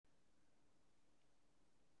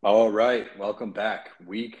All right, welcome back.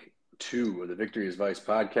 Week 2 of the Victory is Vice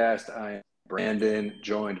podcast. I am Brandon,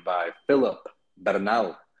 joined by Philip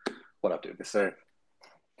Bernal. What up, dude? Yes, sir.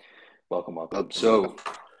 Welcome. So,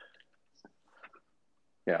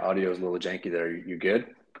 audio is a little janky there. You good?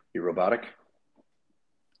 You robotic?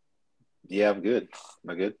 Yeah, I'm good. Am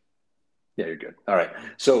I good? Yeah, you're good. All right.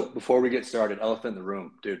 So, before we get started, elephant in the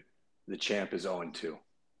room, dude. The champ is 0-2.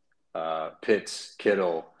 Pitts,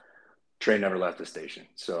 Kittle, Trey never left the station.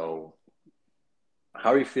 So,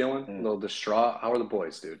 how are you feeling? A little distraught? How are the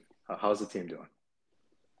boys, dude? How's the team doing?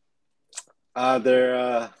 They're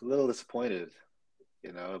a little disappointed.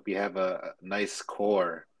 You know, we have a nice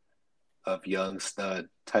core of young stud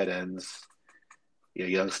tight ends,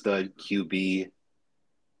 young stud QB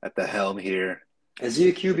at the helm here. Is he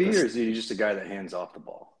a QB or is he just a guy that hands off the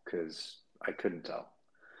ball? Because I couldn't tell.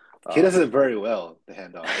 He does it very well, the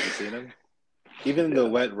handoff. Have you seen him? Even in the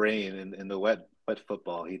wet rain and in the wet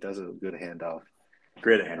football, he does a good handoff.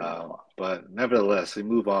 Great at handoff. But nevertheless, we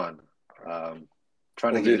move on.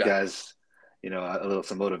 Trying to give guys,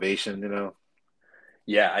 some motivation,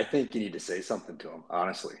 Yeah, I think you need to say something to him,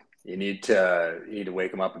 honestly. You need to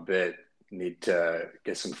wake him up a bit. You need to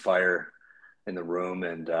get some fire in the room.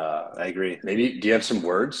 And I agree. Maybe, do you have some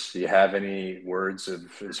words? Do you have any words of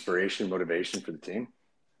inspiration, motivation for the team?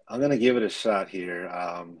 I'm going to give it a shot here.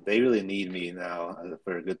 They really need me now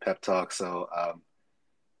for a good pep talk. So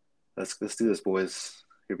let's do this, boys.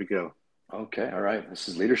 Here we go. Okay. All right. This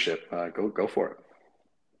is leadership. Go for it.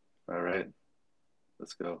 All right.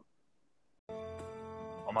 Let's go.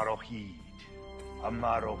 Amarohid,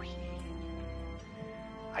 Amarohid.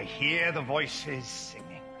 I hear the voices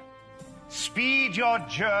singing. Speed your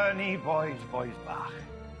journey, boys back.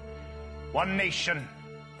 One nation,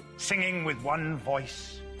 singing with one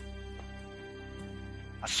voice.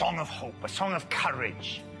 A song of hope, a song of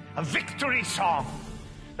courage, a victory song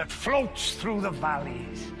that floats through the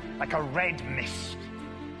valleys like a red mist,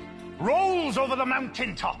 rolls over the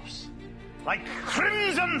mountaintops like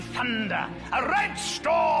crimson thunder. A red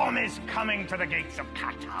storm is coming to the gates of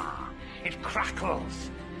Qatar. It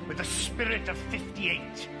crackles with the spirit of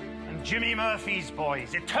 58 and Jimmy Murphy's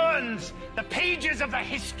boys. It turns the pages of the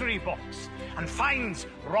history books and finds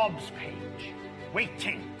Rob's page,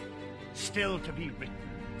 waiting, still to be written.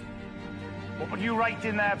 What will you write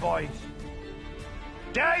in there, boys?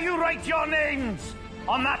 Dare you write your names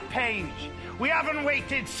on that page? We haven't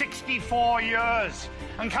waited 64 years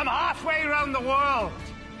and come halfway around the world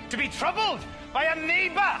to be troubled by a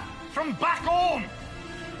neighbor from back home.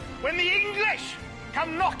 When the English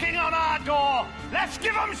come knocking on our door, let's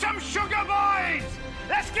give them some sugar, boys.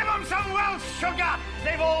 Let's give them some Welsh sugar.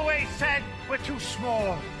 They've always said we're too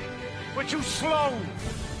small, we're too slow,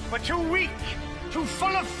 we're too weak, too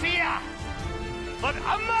full of fear. But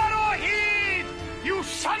Amarohid, you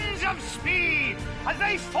sons of speed, as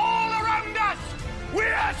they fall around us, we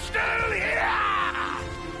are still here!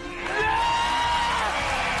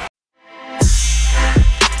 Yeah!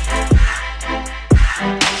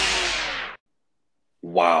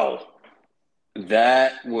 Wow.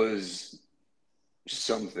 That was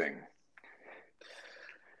something.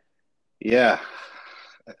 Yeah.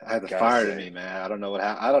 I had the fire in me, man. I don't know what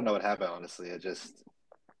happened, honestly. I just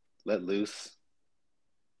let loose.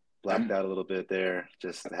 Blacked out a little bit there.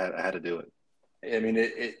 I had to do it. I mean,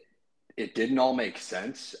 it didn't all make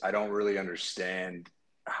sense. I don't really understand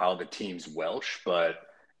how the team's Welsh, but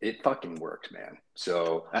it fucking worked, man.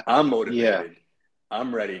 So I'm motivated. Yeah.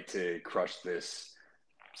 I'm ready to crush this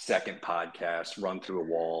second podcast, run through a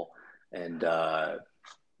wall, and holy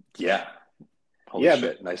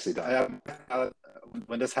shit, nicely done.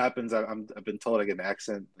 When this happens, I've been told I get an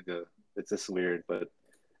accent. It's just weird, but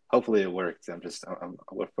hopefully it works.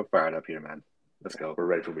 We're fired up here, man. Let's go. We're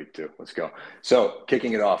ready for week 2. Let's go. So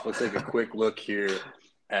kicking it off, let's take a quick look here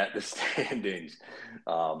at the standings.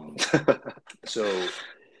 So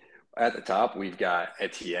at the top, we've got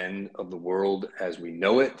Etienne of the world as we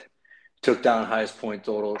know it. Took down highest point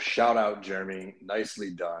total. Shout out, Jeremy. Nicely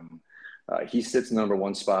done. He sits in number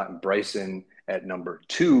 1 spot, and Bryson at number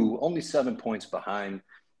 2, only 7 points behind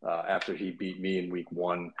after he beat me in week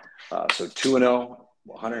 1. So 2-0.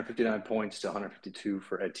 159 points to 152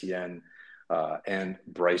 for Etienne and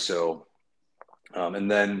Bryso. And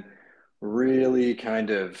then really kind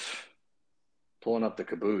of pulling up the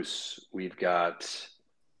caboose, we've got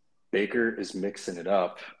Baker is mixing it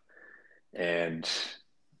up. And,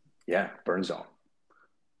 burn zone.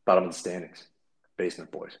 Bottom of the standings. Basement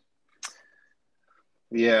boys.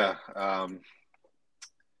 Yeah.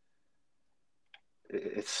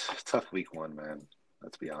 It's a tough week 1, man.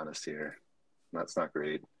 Let's be honest here. That's not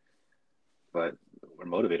great, but we're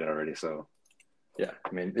motivated already. So Yeah,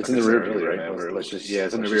 I mean, it's Like in I the said rear view, earlier, right? man. Let's just Yeah,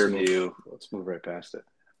 it's in the let's rear just move. view. Let's move right past it.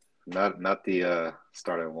 Not the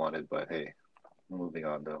start I wanted, but hey, moving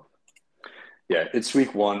on though. Yeah, it's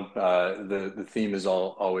week one. The theme is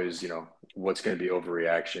always, what's going to be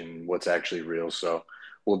overreaction, what's actually real. So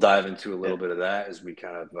we'll dive into a Yeah, little bit of that as we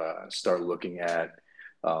kind of start looking at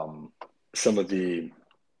some of the.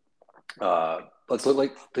 Let's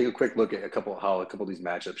take a quick look at how a couple of these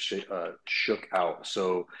matchups shook out.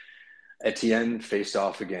 So Etienne faced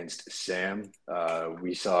off against Sam.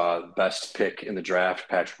 We saw best pick in the draft,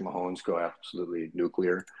 Patrick Mahomes, go absolutely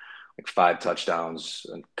nuclear, like 5 touchdowns.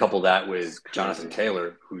 And couple that with Jonathan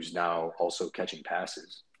Taylor, who's now also catching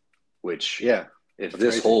passes, which yeah, if that's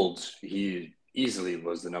this crazy. holds, he easily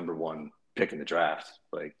was the number one pick in the draft.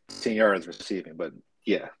 Like 10 yards receiving, but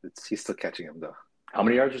yeah, he's still catching him though. how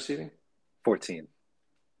many yards receiving? 14.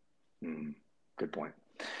 Good point.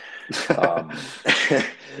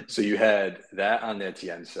 So you had that on the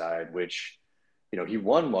Etienne side, which, he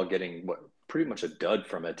won while getting pretty much a dud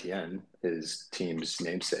from Etienne, his team's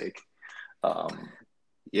namesake.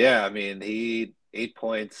 Yeah, I mean, 8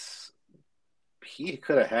 points. He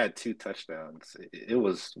could have had 2 touchdowns. It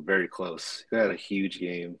was very close. He had a huge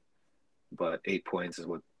game, but 8 points is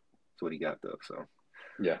what he got though. So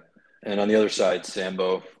yeah. And on the other side,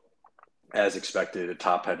 Sambo, as expected, a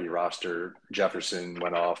top-heavy roster. Jefferson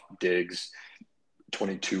went off, Diggs,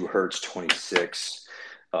 22, Hurts, 26.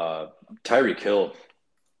 Tyreek Hill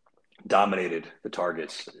dominated the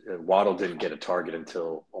targets. Waddle didn't get a target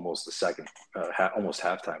until almost the second, almost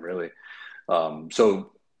halftime, really.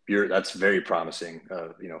 So that's very promising,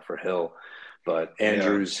 for Hill. But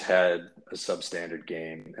Andrews had a substandard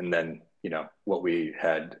game, and then what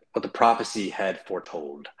the prophecy had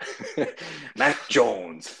foretold. Mac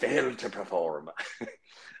Jones failed to perform.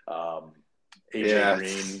 AJ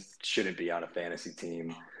Green shouldn't be on a fantasy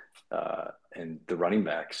team, and the running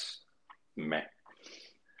backs, meh.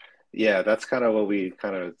 Yeah, that's kind of what we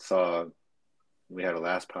kind of saw. We had a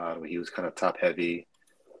last pod where he was kind of top heavy,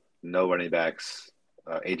 no running backs.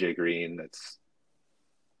 AJ Green,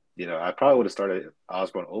 I probably would have started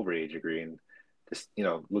Osborne over AJ Green, just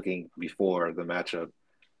looking before the matchup,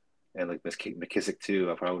 and like McKissick too.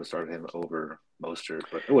 I probably would have started him over Mostert,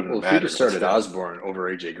 but it wouldn't have Well, if you'd mattered. have started Osborne over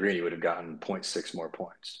AJ Green, you would have gotten 0.6 more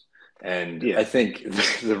points. And I think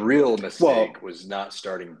the real mistake was not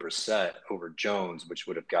starting Brissett over Jones, which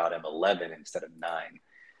would have got him 11 instead of 9.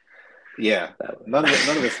 Yeah, none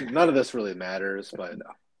of this really matters. But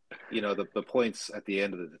the points at the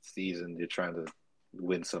end of the season, you're trying to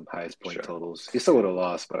win some highest point totals. He still would have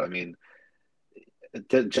lost, but I mean,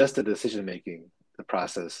 just the decision making, the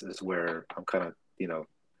process is where I'm kind of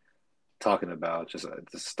talking about just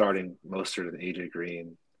starting Mostert and AJ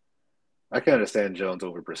Green. I can understand Jones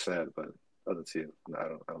over Brissett, but other two, I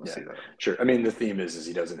don't see that. Sure. I mean, the theme is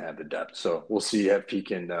he doesn't have the depth, so we'll see if he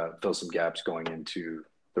can fill some gaps going into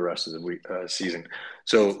the rest of the season.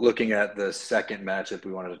 So, looking at the second matchup,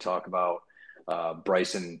 we wanted to talk about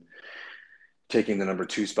Bryson taking the number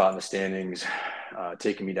 2 spot in the standings,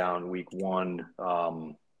 taking me down week 1.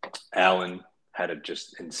 Allen had a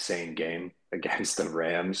just insane game against the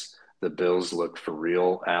Rams. The Bills look for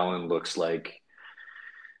real. Allen looks like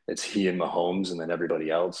it's he and Mahomes and then everybody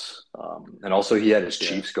else. And also he had his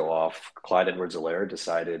Chiefs go off. Clyde Edwards-Helaire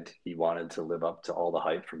decided he wanted to live up to all the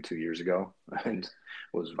hype from 2 years ago and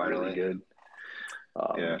was really good.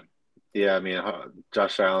 Yeah. I mean,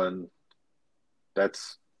 Josh Allen,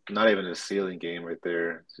 that's not even a ceiling game right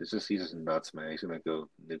there. He's just nuts, man. He's gonna go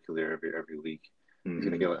nuclear every week. He's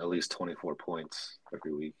gonna get at least 24 points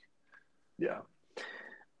every week. Yeah.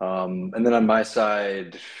 And then on my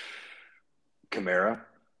side, Kamara.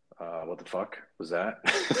 What the fuck was that?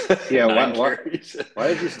 Yeah, why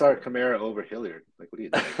did you start Kamara over Hilliard? Like, what are you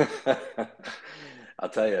doing? I'll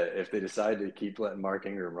tell you, if they decide to keep letting Mark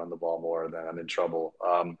Ingram run the ball more, then I'm in trouble.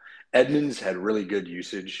 Edmonds had really good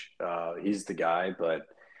usage. He's the guy, but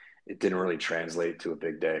it didn't really translate to a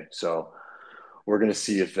big day. So we're going to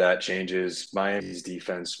see if that changes. Miami's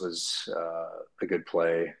defense was a good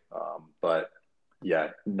play, but yeah,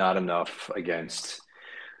 not enough against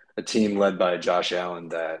a team led by Josh Allen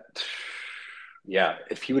that, yeah,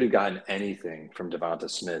 if he would have gotten anything from Devonta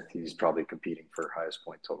Smith, he's probably competing for highest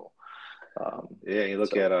point total. Yeah, you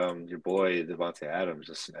look at your boy Devontae Adams,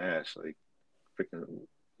 just smash, like freaking.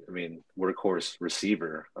 I mean, workhorse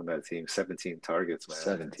receiver on that team, 17 targets, man.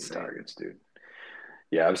 17 targets, dude.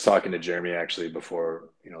 Yeah, I was talking to Jeremy actually before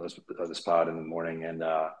this pod in the morning, and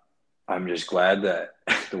I'm just glad that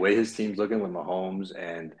the way his team's looking with Mahomes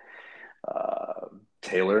and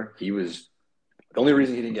Taylor, he was the only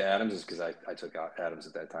reason he didn't get Adams is because I took out Adams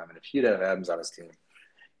at that time, and if he'd have Adams on his team,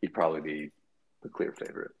 he'd probably be the clear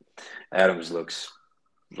favorite. Adams looks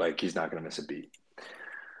like he's not going to miss a beat.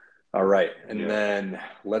 All right, and then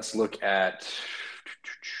let's look at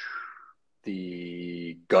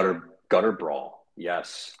the gutter brawl.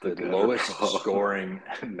 Yes, the lowest scoring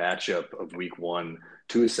matchup of week 1.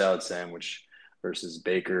 Tua salad sandwich versus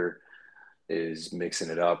Baker is mixing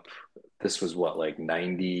it up. This was what, like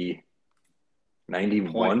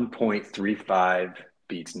 91.35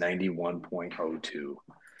 beats 91.02.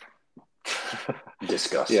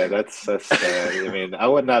 Disgusting. Yeah, that's sad. I mean, I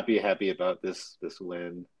would not be happy about this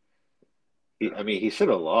win. He should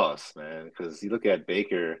have lost, man, because you look at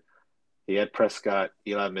Baker, he had Prescott,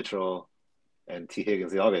 Eli Mitchell, and T.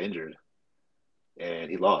 Higgins. They all got injured,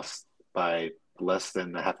 and he lost by less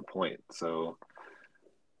than a half a point. So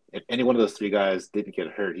if any one of those 3 guys didn't get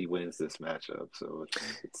hurt, he wins this matchup. So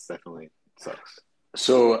it's definitely sucks.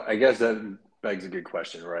 So I guess that begs a good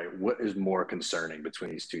question, right? What is more concerning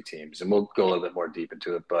between these 2 teams? And we'll go a little bit more deep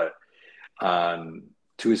into it, but on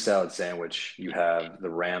Tua salad sandwich, you have the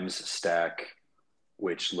Rams stack,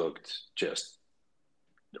 which looked just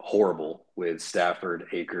horrible with Stafford,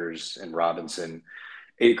 Akers, and Robinson.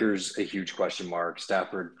 Akers, a huge question mark.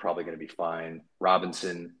 Stafford, probably going to be fine.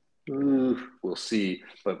 Robinson, we'll see.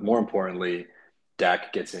 But more importantly,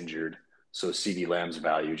 Dak gets injured. So CeeDee Lamb's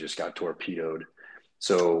value just got torpedoed.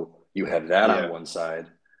 So you have that on one side.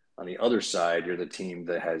 On the other side, you're the team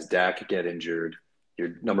that has Dak get injured.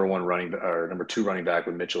 Your number 2 running back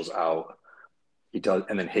when Mitchell's out. He does,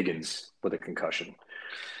 and then Higgins with a concussion.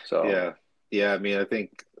 So yeah. I mean, I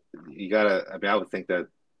think you gotta. I mean, I would think that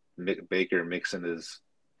Baker Mixon is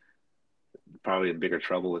probably in bigger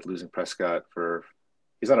trouble with losing Prescott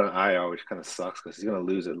he's on an IR, which kind of sucks because he's going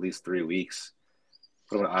to lose at least 3 weeks.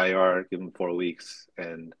 Put him on IR, give him 4 weeks,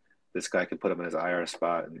 and this guy can put him in his IR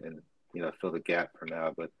spot and fill the gap for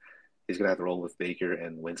now. But he's going to have to roll with Baker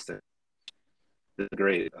and Winston. It's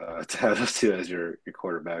great to have those 2 as your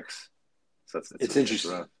quarterbacks. So it's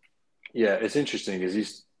interesting. Rough. Yeah, it's interesting because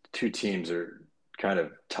these 2 teams are kind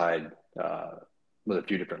of tied with a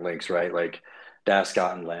few different links, right? Like Dak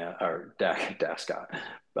and Lamb.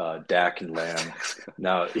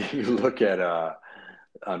 Now you look at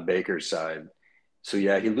on Baker's side. So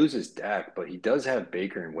yeah, he loses Dak, but he does have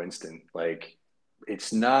Baker and Winston. Like,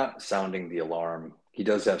 it's not sounding the alarm. He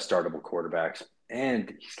does have startable quarterbacks,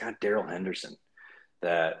 and he's got Darrell Henderson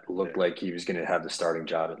that looked like he was going to have the starting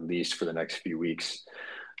job at least for the next few weeks.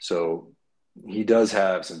 So he does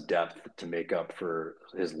have some depth to make up for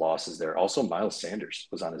his losses there. Also, Miles Sanders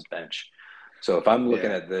was on his bench. So if I'm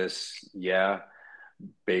looking at this,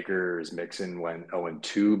 Baker's Mixon went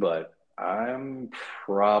 0-2, but I'm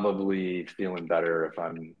probably feeling better if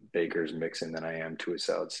I'm Baker's Mixon than I am Tua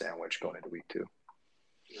salad sandwich going into week 2.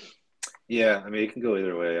 Yeah, I mean, it can go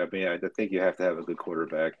either way. I mean, I think you have to have a good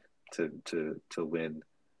quarterback to win.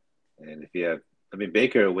 And if you have, I mean,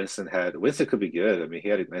 Winston could be good. I mean, he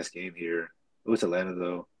had a nice game here. It was Atlanta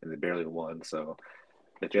though, and they barely won. So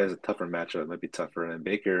if he has a tougher matchup, it might be tougher. And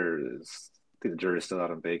Baker is, I think the jury's still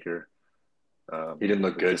out on Baker. He didn't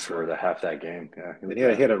look good for the half that game. Yeah,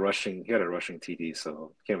 he had a rushing TD,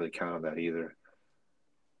 so can't really count on that either.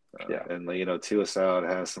 And Tua Salad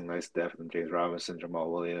has some nice depth in James Robinson, Jamal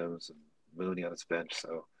Williams, and Mooney on his bench,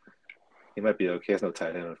 so he might be okay. He has no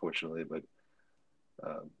tight end, unfortunately, but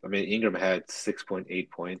I mean, Ingram had 6.8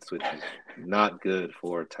 points, which is not good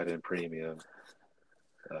for tight end premium.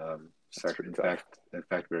 In fact,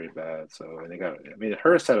 very bad. So, and they got. I mean,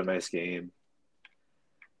 Hurst had a nice game.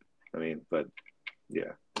 I mean, but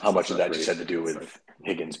yeah. How much of that just had to do with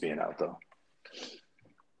Higgins being out, though?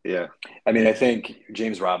 Yeah. I mean, I think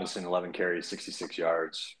James Robinson, 11 carries, 66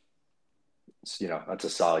 yards. That's a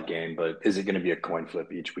solid game, but is it going to be a coin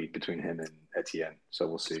flip each week between him and Etienne? So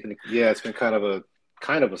we'll see. It's been kind of a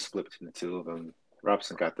split between the 2 of them.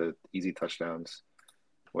 Robinson got the easy touchdowns,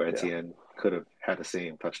 where Etienne could have had the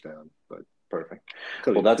same touchdown, but perfect.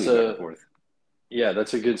 Well, that's a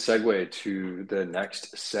good segue to the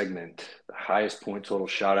next segment. The highest point total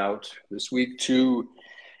shout out this week to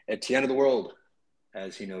Etienne of the world,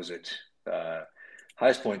 as he knows it.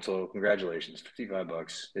 Highest point total, congratulations,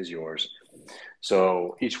 $55 is yours.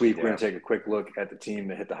 So each week we're going to take a quick look at the team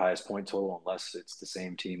that hit the highest point total, unless it's the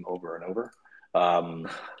same team over and over.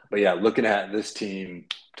 But yeah, looking at this team,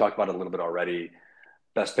 talked about it a little bit already.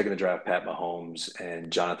 Best pick in the draft, Pat Mahomes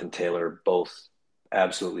and Jonathan Taylor, both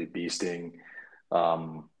absolutely beasting.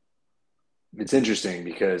 It's interesting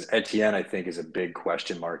because Etienne, I think, is a big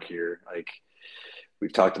question mark here. Like,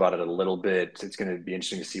 we've talked about it a little bit. It's going to be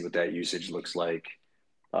interesting to see what that usage looks like.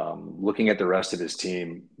 Looking at the rest of his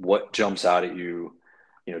team, what jumps out at you?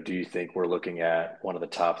 Do you think we're looking at one of the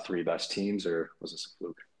top 3 best teams, or was this a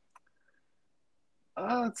fluke?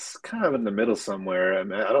 It's kind of in the middle somewhere. I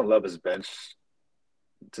mean, I don't love his bench,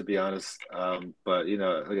 to be honest. But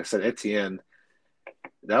like I said, Etienne,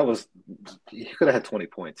 that was he could have had 20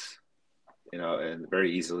 points, and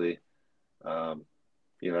very easily. Um,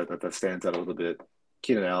 that stands out a little bit.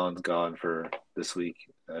 Keenan Allen's gone for this week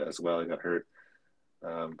as well. He got hurt,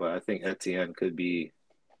 but I think Etienne could be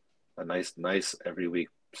a nice every week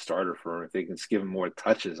starter for him if they can just give him more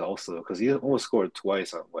touches also because he almost scored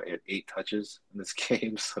twice on what 8 touches in this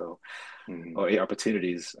game, so or 8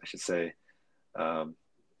 opportunities, I should say.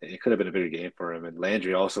 It could have been a bigger game for him. And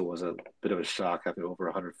Landry also was a bit of a shock, having over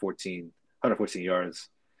 114 yards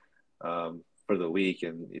for the week.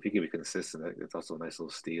 And if he can be consistent, it's also a nice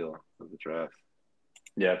little steal of the draft.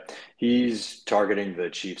 Yeah, he's targeting the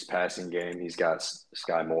Chiefs passing game. He's got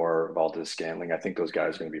Sky Moore, Valdez-Scantling. I think those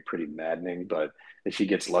guys are going to be pretty maddening. But if he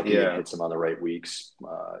gets lucky and hits them on the right weeks,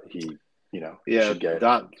 he should get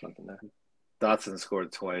something there. Dotson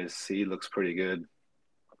scored twice. He looks pretty good.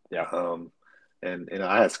 Yeah. And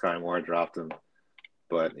I had Sky Moore, I dropped him.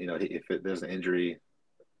 But, if there's an injury,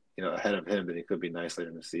 ahead of him, then he could be nice later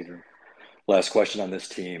in the season. Last question on this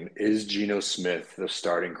team. Is Geno Smith the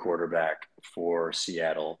starting quarterback for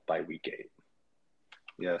Seattle by week 8?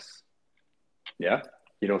 Yes. Yeah?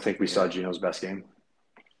 You don't think we saw Geno's best game?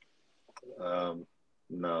 No.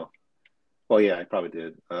 Well, yeah, I probably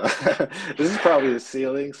did. This is probably the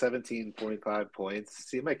ceiling, 17.5 points.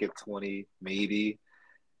 See, he might get 20, maybe,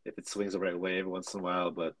 if it swings the right way every once in a while.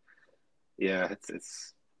 But, yeah,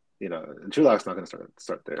 it's Drew Lock's not going to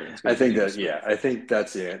start there. I think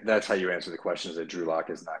that's how you answer the question, is that Drew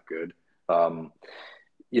Lock is not good.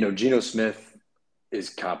 Geno Smith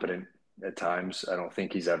is competent at times. I don't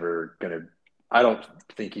think he's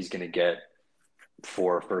going to get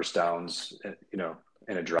 4 first downs,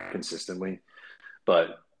 in a drive consistently,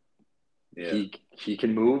 but he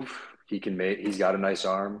can move. He's got a nice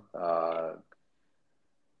arm.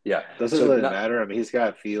 Yeah. Doesn't really matter. I mean, he's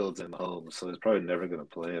got Fields and Mahomes, so he's probably never going to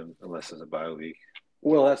play him unless there's a bye week.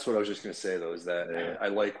 Well, that's what I was just going to say, though, is that I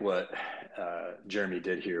like what Jeremy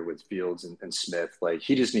did here with Fields and Smith. Like,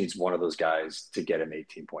 he just needs one of those guys to get him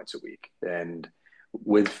 18 points a week. And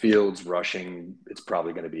with Fields rushing, it's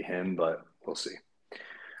probably going to be him, but we'll see.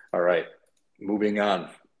 All right, moving on.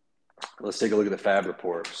 Let's take a look at the Fab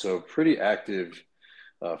report. So pretty active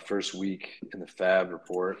first week in the Fab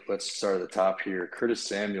report. Let's start at the top here. Curtis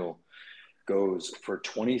Samuel goes for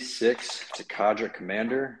 26 to Cadre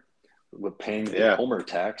Commander with paying the Homer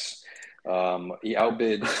tax. He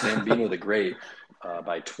outbid Sambino the Great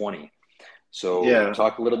by 20. So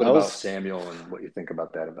talk a little bit about Samuel and what you think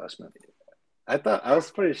about that investment. I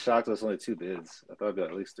was pretty shocked it was only 2 bids. I thought it'd be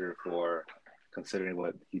at least 3 or 4, considering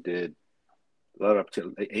what he did. A lot up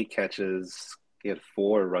to 8 catches. He had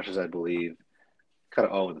 4 rushes, I believe. Kind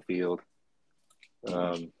of all in the field.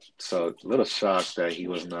 So a little shocked that he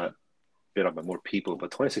was not bid on by more people,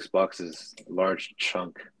 but $26 is a large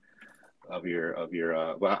chunk of your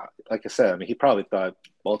well, like I said, I mean, he probably thought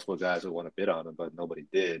multiple guys would want to bid on him, but nobody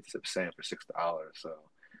did except Sam for $6. So,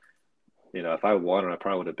 if I won him, I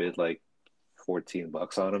probably would have bid like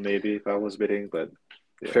 $14 on him maybe if I was bidding, but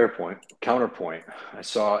yeah. Fair point. Counterpoint. I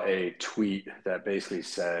saw a tweet that basically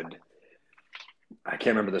said, I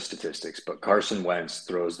can't remember the statistics, but Carson Wentz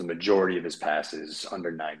throws the majority of his passes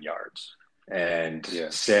under 9 yards. And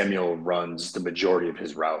Samuel runs the majority of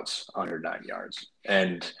his routes under 9 yards.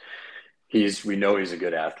 And we know he's a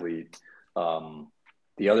good athlete.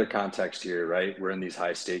 The other context here, right? We're in these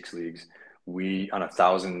high stakes leagues. We, on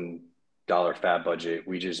 $1,000 fab budget,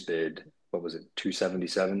 we just bid, what was it?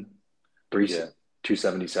 277,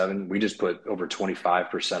 277. We just put over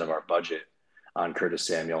 25% of our budget on Curtis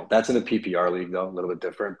Samuel. That's in a PPR league, though, a little bit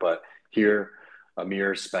different. But here,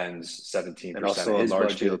 Amir spends 17% and also of his a large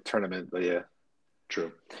budget. field tournament, but yeah.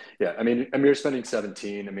 True. Yeah, I mean, Amir spending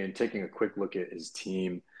 17. I mean, taking a quick look at his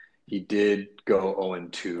team, he did go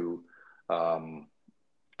 0-2.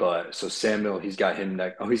 But so Samuel, he's got him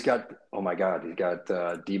next. He's got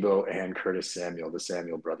Debo and Curtis Samuel, the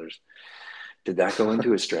Samuel brothers. Did that go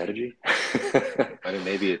into his strategy? I mean,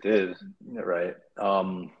 maybe it did. Right.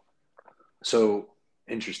 So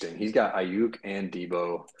interesting. He's got Ayuk and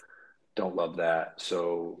Debo. Don't love that.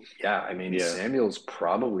 So, yeah, I mean, Samuel's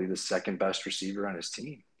probably the second best receiver on his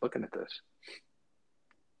team. Looking at this.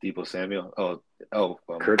 Debo Samuel?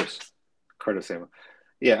 Curtis Samuel.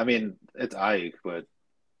 Yeah, I mean, it's Ayuk, but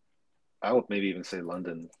I would maybe even say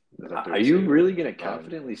London. Are you really going to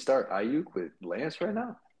confidently start Ayuk with Lance right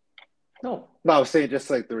now? No, I was saying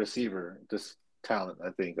just like the receiver, just talent.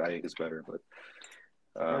 I think Ayuk is better, but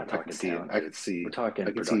I could see. We're talking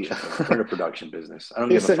production. We're in a production business. I don't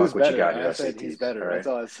give a fuck what you got here. I said he's better. Right? That's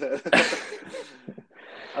all I said.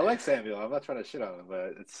 I like Samuel. I'm not trying to shit on him,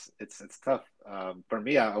 but it's tough. For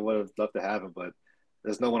me, I would have loved to have him, but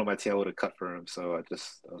there's no one on my team I would have cut for him. So I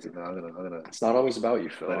was like, no, I'm gonna It's not always about you,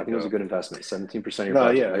 Phil. let I it think it was a go. good investment. 17% of your No,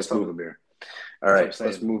 budget. yeah, Nice move, Amir. All that's what I'm right, let's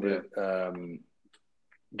saying. move Yeah, it.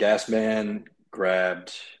 Gasman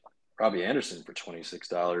grabbed Robbie Anderson for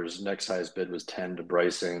 $26. Next highest bid was 10 to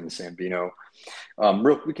Bryson Sambino.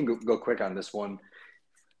 We can go quick on this one.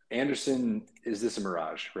 Anderson, is this a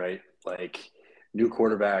mirage, right? Like, new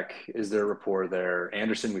quarterback, is there a rapport there?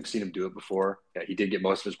 Anderson, we've seen him do it before. Yeah, he did get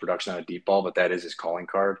most of his production on a deep ball, but that is his calling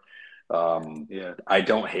card. yeah, I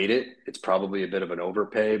don't hate it. It's probably a bit of an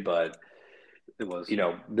overpay, but it was.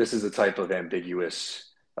 this is a type of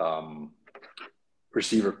ambiguous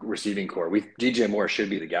receiving core. DJ Moore should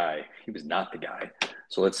be the guy. He was not the guy.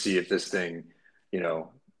 So let's see if this thing, you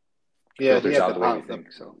know, Yeah, he filters had out the the way we pop.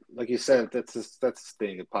 think. So Like you said, that's his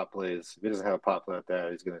thing. Pop plays. If he doesn't have a pop play like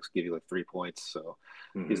that, he's gonna give you like 3 points. So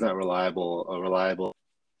he's not reliable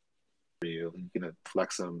for you. You're gonna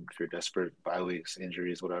flex him if you're desperate, bye weeks,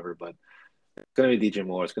 injuries, whatever. But it's gonna be DJ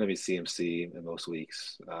Moore. It's gonna be CMC in most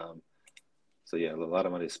weeks. So yeah, a lot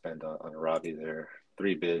of money to spend on Robbie there.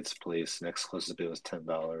 3 bids placed. Next closest bid was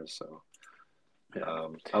 $10. So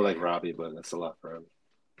I like Robbie, but that's a lot for him.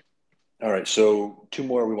 all right, so two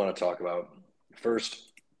more we want to talk about.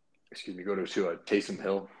 First, go to Taysom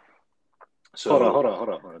Hill. So Hold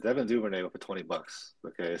on. Devin Duvernay for $20.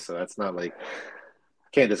 Okay, so that's not like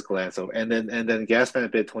can't just glance over. And then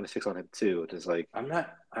Gasman bid 26 on him too, which is like I'm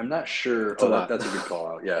not sure. it's a lot. That's a good call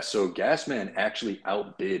out. Yeah, so Gasman actually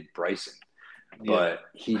outbid Bryson, Yeah, but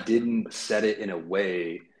he didn't set it in a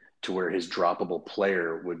way to where his droppable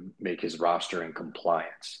player would make his roster in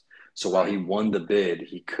compliance. So while he won the bid,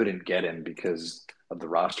 he couldn't get him because of the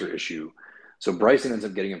roster issue. So Bryson ends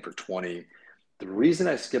up getting him for 20. The reason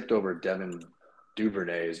I skipped over Devin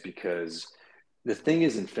Duvernay is because the thing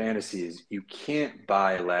is in fantasy is you can't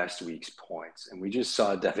buy last week's points. And we just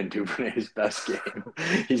saw Devin Duvernay's best game.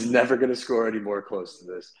 He's never going to score any more close to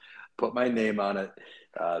this. Put my name on it.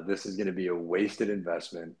 This is going to be a wasted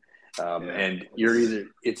investment. And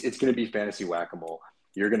it's going to be fantasy whack-a-mole.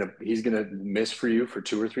 He's going to miss for you for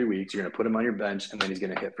 2 or 3 weeks. You're going to put him on your bench and then he's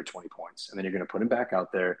going to hit for 20 points. And then you're going to put him back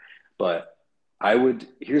out there. But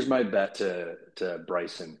here's my bet to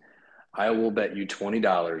Bryson. I will bet you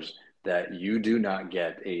 $20 that you do not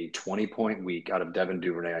get a 20-point week out of Devin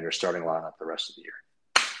Duvernay on your starting lineup the rest of the year.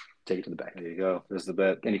 Take it to the bank. there you go. There's the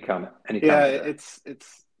bet. Any comment? Yeah, it's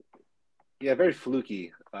very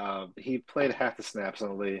fluky. He played half the snaps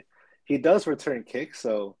only. He does return kicks,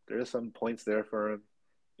 so there's some points there for him.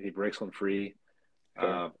 He breaks one free,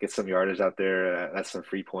 gets some yardage out there. That's some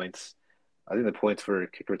free points. I think the points for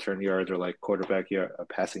kick return yards are like quarterback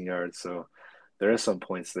passing yards, so there are some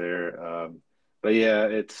points there. But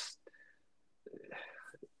yeah,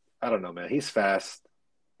 I don't know, man. He's fast,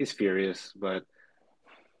 he's furious, but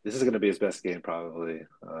this is going to be his best game probably.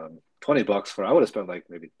 $20 I would have spent like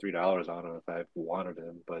maybe $3 on him if I wanted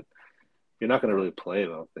him, but you're not going to really play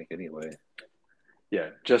him, I don't think, anyway. Yeah,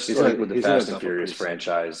 just like with the Fast and Furious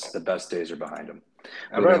franchise, the best days are behind him.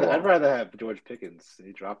 I'd rather have George Pickens.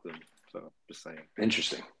 He dropped him, so just saying.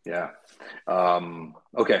 Interesting, yeah.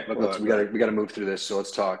 Okay, we gotta move through this. So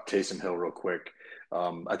let's talk Taysom Hill real quick.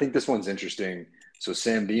 I think this one's interesting. So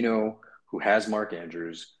Sambino, who has Mark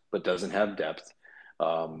Andrews but doesn't have depth,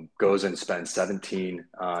 goes and spends 17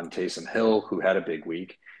 on Taysom Hill, who had a big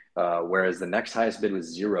week, whereas the next highest bid was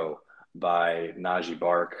 0 by Najee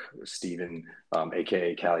Bark, Steven,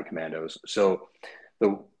 aka Cali Commandos. So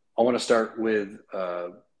I want to start with a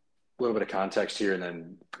little bit of context here and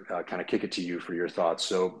then kind of kick it to you for your thoughts.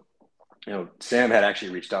 So, Sam had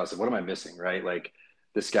actually reached out and said, what am I missing, right? Like,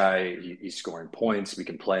 this guy, he's scoring points. We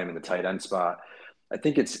can play him in the tight end spot. I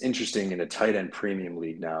think it's interesting in a tight end premium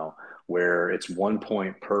league now where it's 1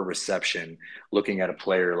 point per reception looking at a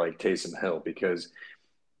player like Taysom Hill, because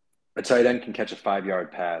a tight end can catch a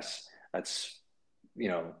 5-yard pass. That's,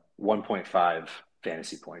 1.5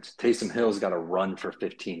 fantasy points. Taysom Hill's got to run for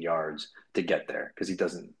 15 yards to get there because he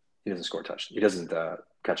doesn't score touchdowns. He doesn't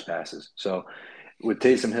catch passes. So with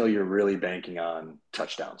Taysom Hill, you're really banking on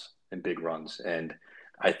touchdowns and big runs. And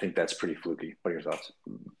I think that's pretty fluky. What are your thoughts?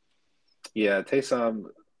 Yeah, Taysom,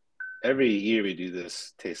 every year we do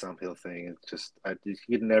this Taysom Hill thing. It's just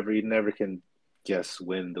you never can guess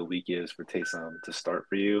when the week is for Taysom to start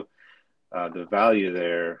for you. The value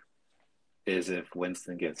there is if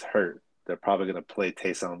Winston gets hurt, they're probably going to play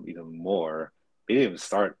Taysom even more. They didn't even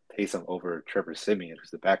start Taysom over Trevor Siemian, who's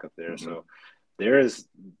the backup there. Mm-hmm. So there is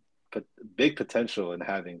big potential in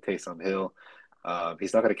having Taysom Hill.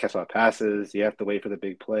 He's not going to catch a lot of passes. You have to wait for the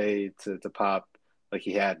big play to pop like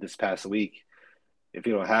he had this past week. If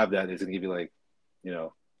you don't have that, it's gonna give you like,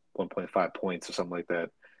 1.5 points or something like that.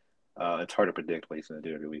 It's hard to predict what he's gonna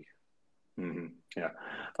do every week. Mm-hmm. Yeah.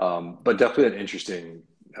 But definitely an interesting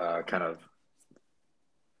kind of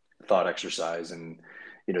thought exercise, and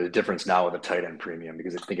the difference now with a tight end premium,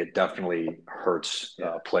 because I think it definitely hurts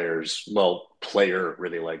Yeah. players. Well, player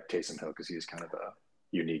really like Taysom Hill because he's kind of a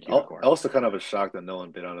unique unicorn. Also kind of a shock that no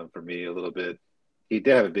one bid on him for me a little bit. He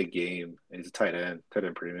did have a big game, and he's a tight end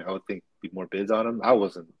premium. I would think be more bids on him. I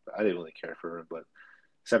didn't really care for him, but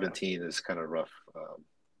 17 is kind of rough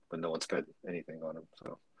when no one spent anything on him.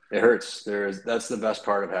 So it hurts. That's the best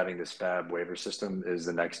part of having this fab waiver system, is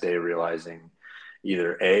the next day realizing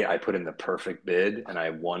either A, I put in the perfect bid and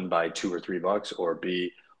I won by $2 or $3, or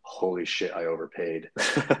B, holy shit, I overpaid.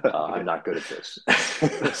 I'm not good at this.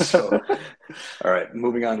 So, all right,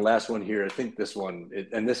 moving on. Last one here. I think this one,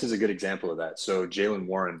 and this is a good example of that. So Jaylen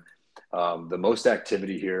Warren, the most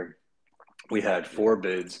activity here. We had 4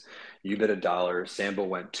 bids. You bid $1. Sambo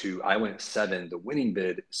went 2. I went 7. The winning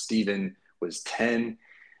bid, Steven, was 10.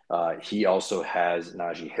 He also has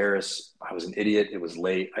Najee Harris. I was an idiot. It was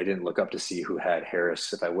late. I didn't look up to see who had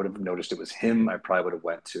Harris. If I would have noticed it was him, I probably would have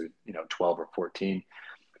went to 12 or 14.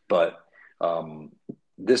 But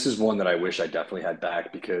this is one that I wish I definitely had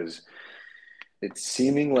back, because it's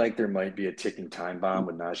seeming like there might be a ticking time bomb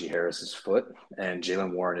with Najee Harris's foot, and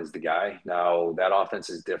Jaylen Warren is the guy. Now, that offense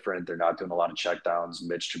is different. They're not doing a lot of checkdowns.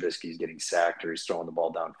 Mitch Trubisky is getting sacked, or he's throwing the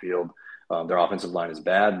ball downfield. Their offensive line is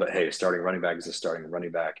bad, but hey, starting running back is a starting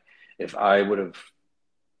running back. If I would have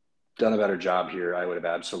done a better job here, I would have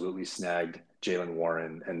absolutely snagged Jaylen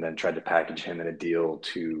Warren and then tried to package him in a deal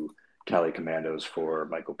to Cali Commandos for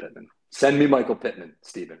Michael Pittman. Send me Michael Pittman,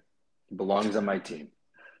 Steven. He belongs on my team.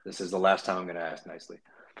 This is the last time I'm going to ask nicely.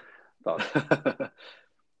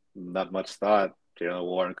 Not much thought. Jaylen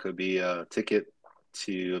Warren could be a ticket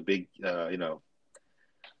to a big,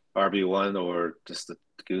 RB1 or just a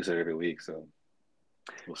goose every week. So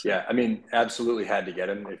we'll see. Yeah, I mean, absolutely had to get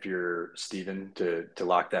him if you're Steven to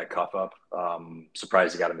lock that cuff up.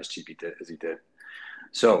 Surprised he got him as cheap as he did.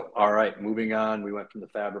 So, all right, moving on. We went from the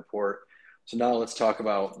Fab Report. So now let's talk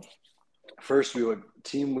about, first,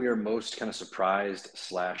 team we are most kind of surprised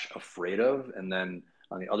 / afraid of. And then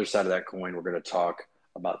on the other side of that coin, we're going to talk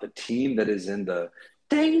about the team that is in the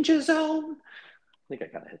danger zone. I think I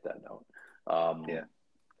kind of hit that note. Yeah,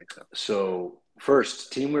 I think so. So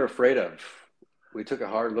first, team we're afraid of. We took a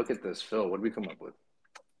hard look at this. Phil, what did we come up with?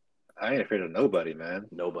 I ain't afraid of nobody, man.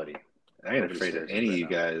 Nobody. I ain't afraid of any of you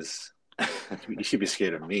guys. You should be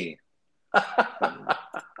scared of me. I'm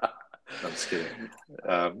just kidding.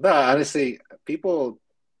 No, honestly,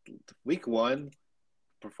 week 1,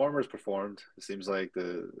 performers performed. It seems like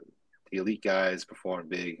the elite guys performed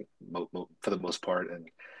big for the most part, and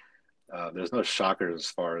there's no shockers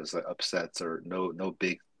as far as upsets, or no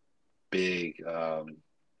big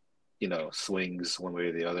swings one way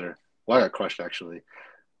or the other. Well, I got crushed actually,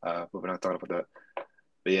 but we're not talking about that.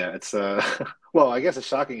 But yeah, it's well, I guess the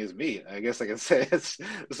shocking is me. I guess I can say it's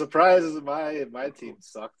the surprise is my team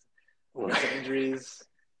sucked. Lots of injuries.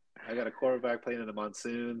 I got a quarterback playing in the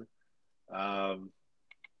monsoon. It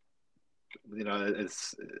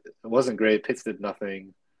wasn't great. Pitts did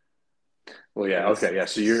nothing. Well, yeah, okay, yeah.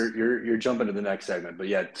 So you're jumping to the next segment, but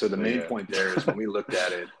yeah. So the main point there is, when we looked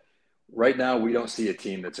at it, right now we don't see a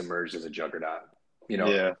team that's emerged as a juggernaut.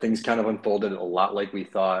 Things kind of unfolded a lot like we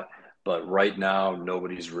thought, but right now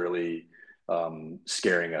nobody's really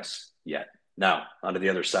scaring us yet. Now, onto the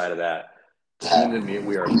other side of that, team that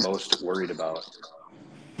we are most worried about.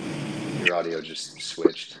 Your audio just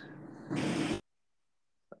switched.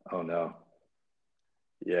 Oh no.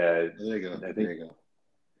 Yeah, there you go. I think there you go.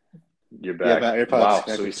 You're back. Yeah, Wow.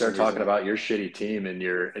 So we start talking about your shitty team, and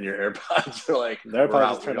your AirPods are like, the AirPods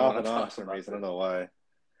just turned off and on for some reason. I don't know why.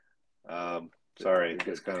 Sorry,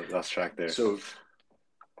 just kind of lost track there. So,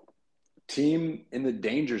 team in the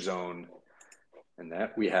danger zone, and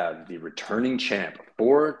that we have the returning champ,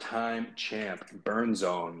 4-time champ, Burn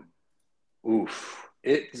Zone. Oof,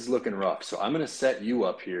 it is looking rough. So I'm going to set you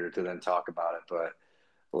up here to then talk about it, but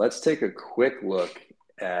let's take a quick look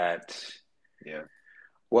at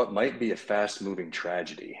what might be a fast-moving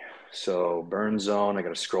tragedy. So Burn Zone, I got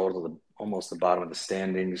to scroll to almost the bottom of the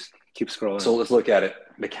standings. Keep scrolling. So let's look at it.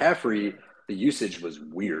 McCaffrey, the usage was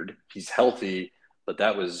weird. He's healthy, but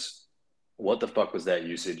that was, what the fuck was that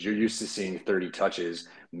usage? You're used to seeing 30 touches.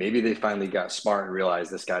 Maybe they finally got smart and realized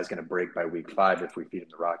this guy's going to break by week 5 if we feed him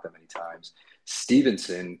the rock that many times.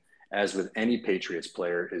 Stevenson, as with any Patriots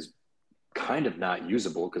player, is kind of not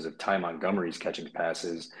usable because of Ty Montgomery's catching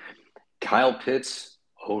passes. Kyle Pitts,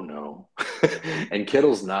 oh no. And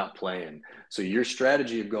Kittle's not playing. So your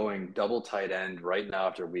strategy of going double tight end right now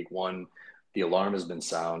after week one, the alarm has been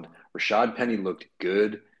sound. Rashad Penny looked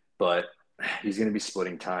good, but he's going to be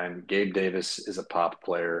splitting time. Gabe Davis is a pop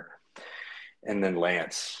player. And then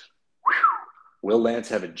Lance. Will Lance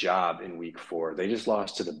have a job in week 4? They just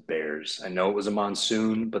lost to the Bears. I know it was a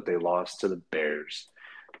monsoon, but they lost to the Bears.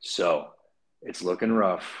 So it's looking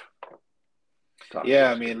rough.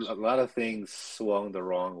 Yeah, I mean, a lot of things swung the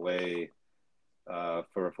wrong way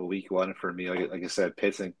for week one for me. Like I said,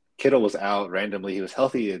 Pitts and Kittle was out randomly. He was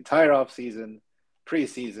healthy the entire offseason,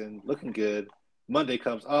 preseason, looking good. Monday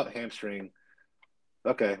comes, oh, hamstring.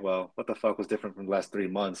 Okay, well, what the fuck was different from the last 3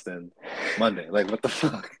 months than Monday? Like, what the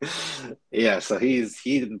fuck? Yeah, so he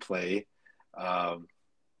didn't play.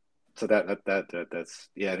 So that's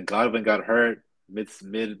yeah. And Godwin got hurt mid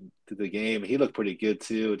to the game. He looked pretty good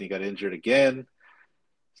too, and he got injured again,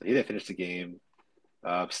 so he didn't finish the game.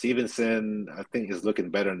 Stevenson, I think, is looking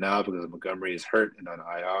better now because Montgomery is hurt and on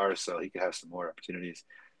IR, so he could have some more opportunities.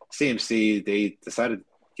 CMC, they decided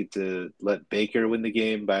to let Baker win the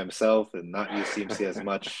game by himself and not use CMC as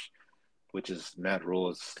much, which is Matt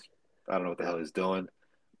Rule's. I don't know what the hell he's doing.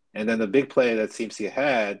 And then the big play that CMC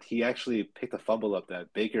had, he actually picked a fumble up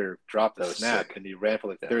that Baker dropped the snap and he ran for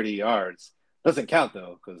like 30 yards. Doesn't count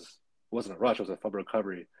though because it wasn't a rush; it was a fumble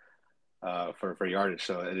recovery for yardage,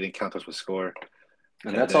 so it didn't count as a score.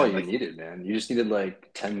 And that's all you needed, man. You just needed like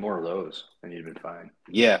 10 more of those, and you'd been fine.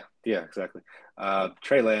 Yeah, exactly.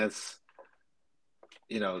 Trey Lance,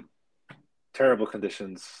 terrible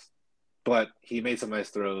conditions, but he made some nice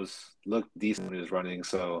throws, looked decent when he was running.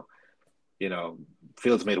 So,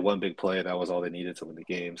 Fields made one big play, and that was all they needed to win the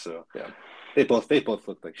game. So, yeah, they both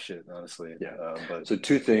looked like shit, honestly. Yeah. So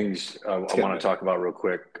two things I want to talk about real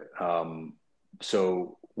quick.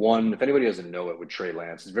 So one, if anybody doesn't know it with Trey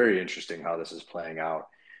Lance, it's very interesting how this is playing out.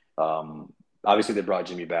 Obviously, they brought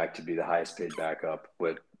Jimmy back to be the highest paid backup,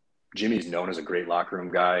 but Jimmy's known as a great locker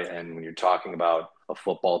room guy. And when you're talking about a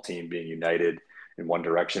football team being united in one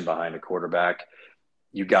direction behind a quarterback,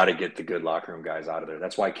 you got to get the good locker room guys out of there.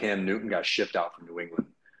 That's why Cam Newton got shipped out from New England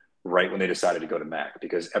right when they decided to go to Mac,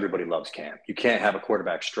 because everybody loves Cam. You can't have a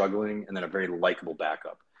quarterback struggling and then a very likable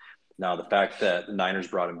backup. Now, the fact that the Niners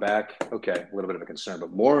brought him back, okay, a little bit of a concern.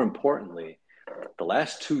 But more importantly, the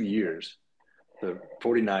last 2 years, the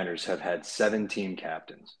 49ers have had 7 team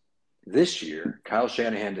captains. This year, Kyle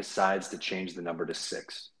Shanahan decides to change the number to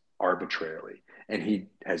 6 arbitrarily, and he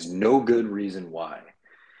has no good reason why.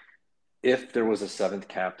 If there was a 7th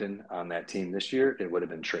captain on that team this year, it would have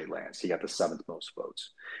been Trey Lance. He got the 7th most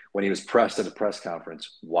votes. When he was pressed at a press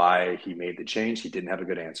conference why he made the change, he didn't have a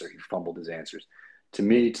good answer. He fumbled his answers. To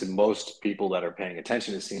me, to most people that are paying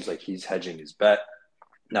attention, it seems like he's hedging his bet.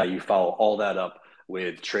 Now you follow all that up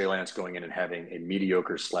with Trey Lance going in and having a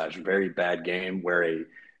mediocre / very bad game where a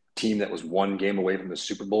team that was 1 game away from the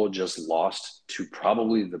Super Bowl just lost to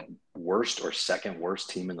probably the worst or second worst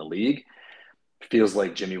team in the league. Feels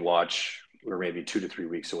like Jimmy Watch we're maybe 2 to 3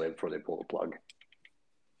 weeks away before they pull the plug.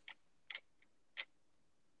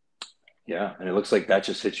 Yeah, and it looks like that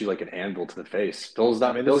just hit you like an anvil to the face. Phil's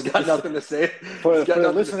got nothing to say. For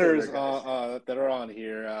the listeners that are on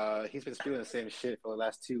here, he's been spewing the same shit for the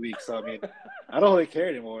last 2 weeks. So, I mean, I don't really care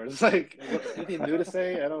anymore. It's like, anything new to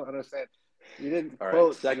say? I don't understand. You didn't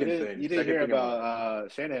quote. You didn't hear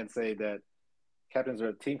about Shanahan say that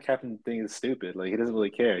team captain thing is stupid. Like, he doesn't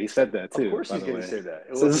really care. He said that too. Of course he's going to say that.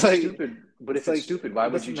 So it's like, stupid. But if it's stupid, why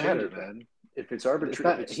would you change it, man? If it's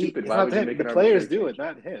arbitrary, if it's stupid, why would you make it arbitrary? The players do it,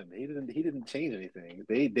 not him. He didn't change anything.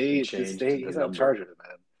 He's not in charge of it,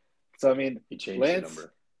 man. So I mean, he changed Lance, the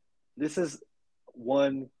number. This is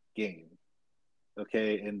 1 game,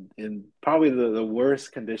 okay, in probably the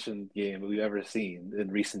worst conditioned game we've ever seen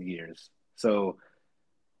in recent years. So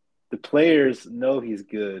the players know he's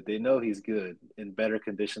good. They know he's good in better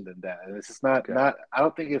condition than that. And it's just not. I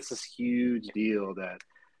don't think it's this huge deal that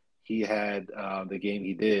he had the game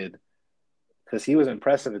he did. Because he was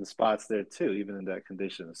impressive in spots there too, even in that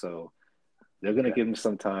condition. So they're going to give him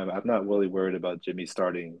some time. I'm not really worried about Jimmy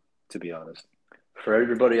starting, to be honest. For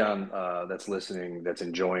everybody on that's listening, that's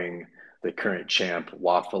enjoying the current champ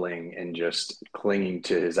waffling and just clinging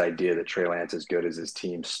to his idea that Trey Lance is good as his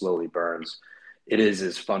team slowly burns, it is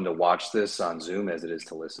as fun to watch this on Zoom as it is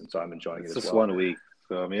to listen. So I'm enjoying it as well. Just 1 week.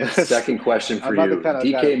 So I mean, second question for you,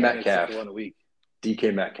 DK Metcalf. 1 week.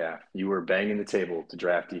 DK Metcalf, you were banging the table to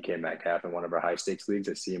draft DK Metcalf in one of our high-stakes leagues.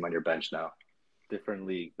 I see him on your bench now. Different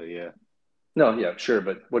league, but yeah. No, yeah, sure.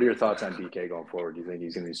 But what are your thoughts on DK going forward? Do you think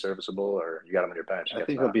he's going to be serviceable, or you got him on your bench? I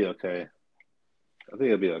think he'll be okay. I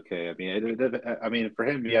mean, for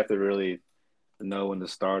him, you have to really know when to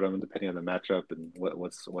start them depending on the matchup and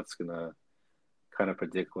what's gonna kind of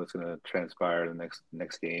predict what's gonna transpire in the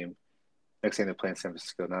next game. Next game they're playing San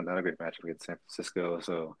Francisco, not a great matchup against San Francisco,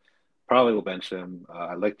 so probably will bench him.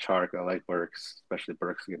 I like Chark, I like Burks, especially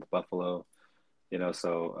Burks against Buffalo.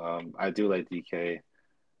 So I do like DK.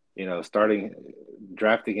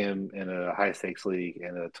 Drafting him in a high stakes league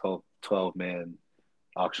and a 12 man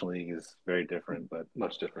auction league is very different, but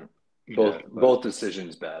much different. Yeah, Both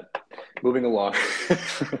decisions bad. Moving along.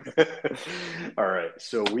 All right.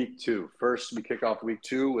 So week 2. First, we kick off week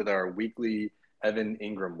 2 with our weekly Evan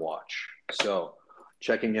Ingram watch. So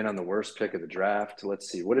checking in on the worst pick of the draft. Let's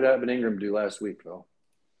see. What did Evan Ingram do last week, Phil?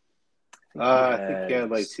 I think he had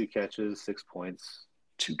like 2 catches, 6 points.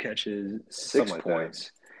 2 catches, 6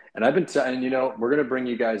 points. And I've been saying, we're going to bring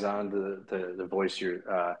you guys on to voice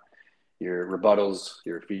your rebuttals,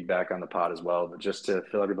 your feedback on the pod as well. But just to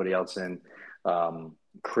fill everybody else in,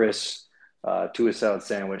 Chris, to a salad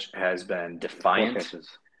sandwich, has been defiant.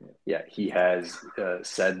 Yeah, he has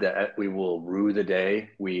said that we will rue the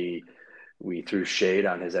day we threw shade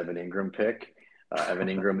on his Evan Ingram pick. Evan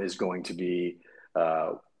Ingram is going to be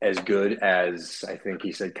as good as, I think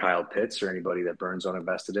he said, Kyle Pitts or anybody that Burns on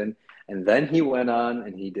invested in. And then he went on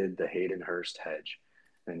and he did the Hayden Hurst hedge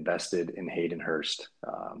and invested in Hayden Hurst.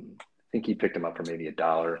 I think he picked him up for maybe $1,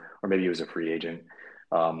 or maybe he was a free agent.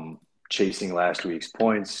 Chasing last week's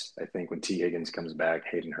points, I think when T. Higgins comes back,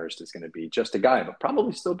 Hayden Hurst is going to be just a guy, but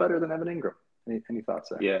probably still better than Evan Ingram. Any thoughts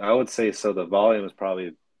there? Yeah, I would say so. The volume is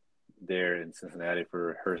probably there in Cincinnati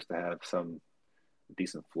for Hurst to have some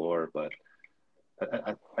decent floor, but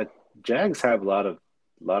Jags have a lot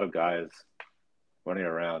of guys running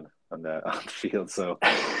around on the field. So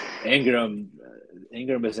Ingram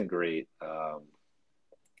isn't great.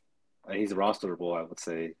 He's rosterable, I would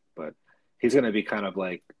say, but he's going to be kind of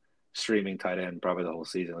like streaming tight end probably the whole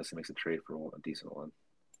season unless he makes a trade for a decent one.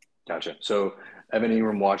 Gotcha. So Evan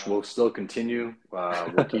Ingram watch will still continue.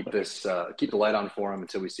 We'll keep keep the light on for him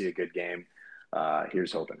until we see a good game.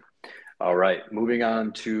 Here's hoping. All right, moving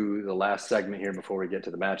on to the last segment here before we get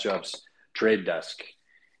to the matchups. Trade desk.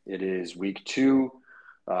 It is week 2.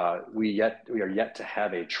 We are yet to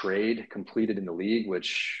have a trade completed in the league,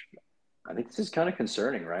 which I think this is kind of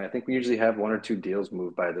concerning, right? I think we usually have 1 or 2 deals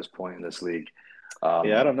moved by this point in this league.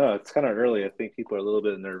 Yeah, I don't know. It's kind of early. I think people are a little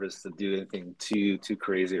bit nervous to do anything too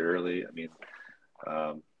crazy early. I mean,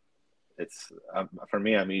 for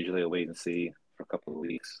me, I'm usually a wait and see for a couple of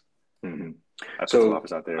weeks. Mm-hmm. I put some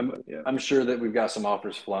offers out there, but yeah. I'm sure that we've got some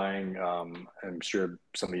offers flying. I'm sure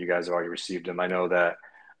some of you guys have already received them. I know that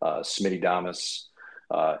Smitty Damas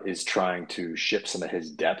is trying to ship some of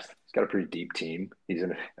his depth. He's got a pretty deep team.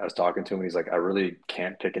 I was talking to him. He's like, I really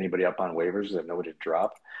can't pick anybody up on waivers. I have nobody to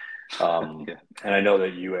drop. Yeah. And I know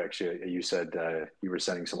that you said you were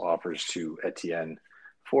sending some offers to Etienne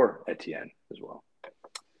as well.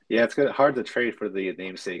 Yeah, it's hard to trade for the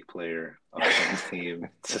namesake player on his team.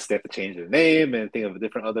 It's just they have to change their name and think of a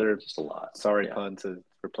different just a lot. Pun to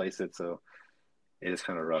replace it. So it is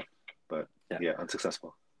kind of rough, but yeah,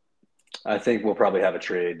 unsuccessful. I think we'll probably have a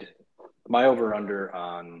trade. My over-under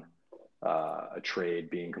on a trade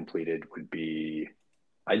being completed would be,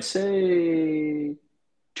 I'd say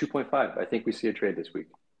 2.5. I think we see a trade this week.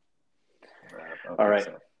 All right.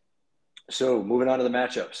 So moving on to the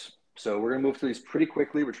matchups. So we're going to move through these pretty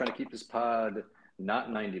quickly. We're trying to keep this pod not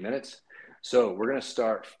 90 minutes. So we're going to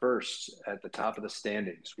start first at the top of the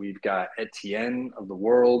standings. We've got Etienne of the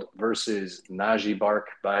World versus Najee Bark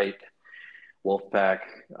Bite Wolfpack.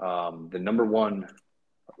 The number 1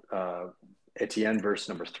 Etienne versus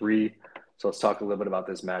number 3. So let's talk a little bit about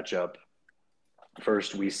this matchup.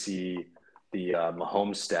 First, we see the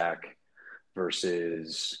Mahomes stack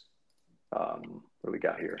versus what do we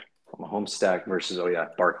got here? Mahomes stack versus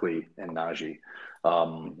Barkley and Najee.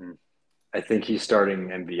 I think he's starting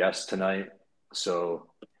MVS tonight, so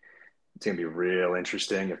it's gonna be real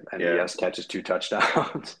interesting if MVS catches 2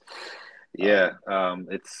 touchdowns. Yeah,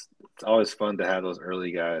 it's always fun to have those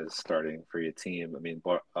early guys starting for your team. I mean,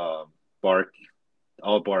 Bark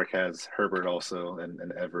has Herbert also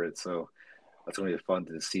and Everett, so that's gonna be fun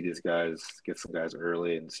to see these guys get some guys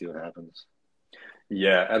early and see what happens.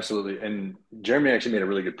 Yeah, absolutely. And Jeremy actually made a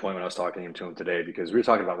really good point when I was talking to him today, because we were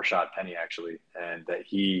talking about Rashad Penny actually, and that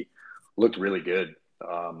he looked really good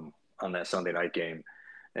on that Sunday night game.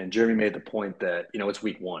 And Jeremy made the point that, it's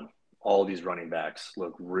week 1. All these running backs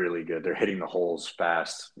look really good. They're hitting the holes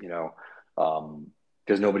fast, because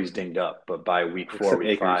nobody's dinged up. But by week 4,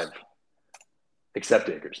 week 5, except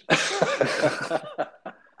Akers.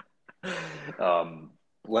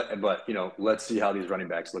 Let's see how these running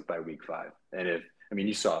backs look by week 5. And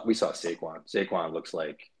we saw Saquon. Saquon looks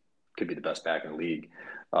like could be the best back in the league.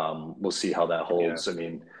 We'll see how that holds. Yeah. I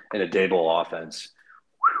mean, in a Daboll offense,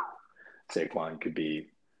 Saquon could be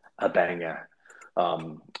a banger.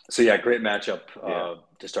 So yeah, great matchup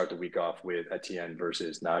to start the week off with Etienne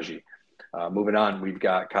versus Najee. Moving on, we've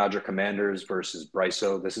got Cadre Commanders versus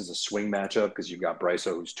Bryso. This is a swing matchup because you've got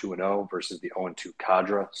Bryso who's 2-0 versus the 0-2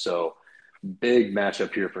 Cadre. So big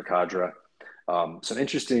matchup here for Cadre. Some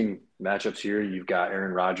interesting matchups here. You've got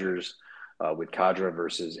Aaron Rodgers with Cadre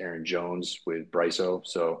versus Aaron Jones with Bryso.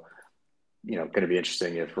 So, going to be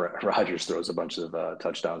interesting if Rodgers throws a bunch of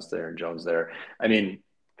touchdowns there and Jones there. I mean,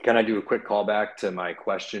 can I do a quick callback to my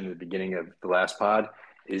question at the beginning of the last pod?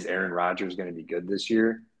 Is Aaron Rodgers going to be good this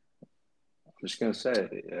year? I'm just going to say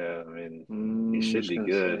it. Yeah, I mean, he should be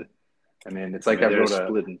good. I mean, it's like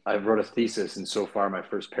I wrote a thesis, and so far my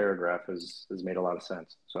first paragraph has made a lot of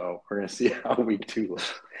sense. So we're going to see how week 2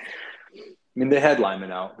 looks. I mean, they had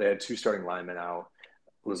linemen out. They had 2 starting linemen out.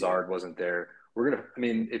 Lazard wasn't there.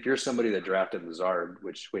 If you're somebody that drafted Lazard,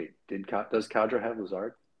 does Cadre have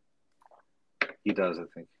Lazard? He does, I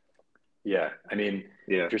think. Yeah, I mean,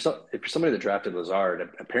 yeah. If you're somebody that drafted Lazard,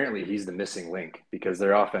 apparently he's the missing link because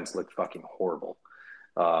their offense looked fucking horrible.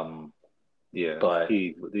 Yeah, but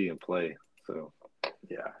he didn't play. So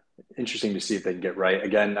yeah, interesting to see if they can get right.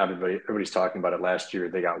 Again, everybody's talking about it. Last year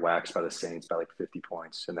they got waxed by the Saints by like 50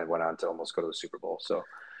 points, and then went on to almost go to the Super Bowl. So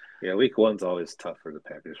yeah, week 1's always tough for the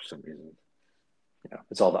Packers for some reason. Yeah,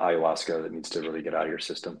 it's all the ayahuasca that needs to really get out of your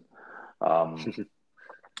system.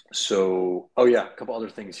 So, a couple other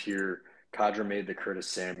things here. Cadre made the Curtis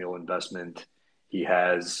Samuel investment. He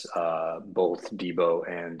has both Debo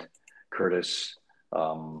and Curtis.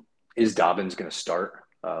 Is Dobbins going to start?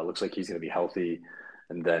 Looks like he's going to be healthy.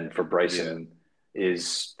 And then for Bryson,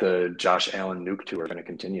 is the Josh Allen nuke tour going to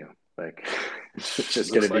continue? Like, it's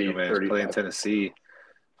just going to be 30. Playing Tennessee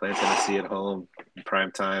at home in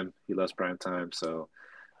prime time. He loves prime time, so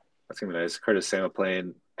that's going to be nice. Curtis Samuel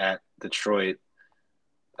playing at Detroit.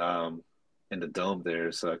 In the dome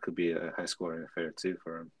there, so it could be a high-scoring affair too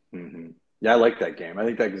for him. Mm-hmm. Yeah, I like that game. I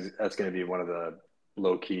think that's going to be one of the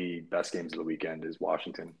low-key best games of the weekend is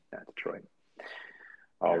Washington at Detroit.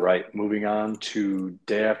 All right, moving on to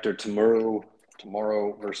day after tomorrow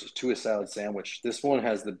versus Tua Salad Sandwich. This one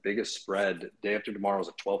has the biggest spread. Day after tomorrow is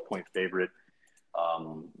a 12-point favorite.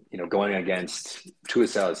 Going against Tua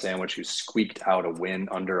Salad Sandwich, who squeaked out a win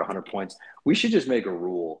under 100 points. We should just make a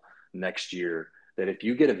rule next year that if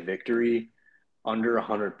you get a victory under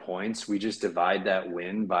 100 points, we just divide that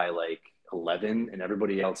win by like 11, and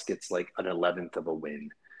everybody else gets like an 11th of a win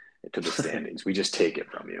to the standings. We just take it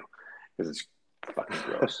from you because it's fucking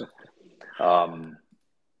gross.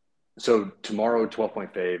 So tomorrow,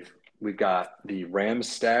 12-point fave. We've got the Rams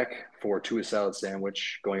stack for Tua Salad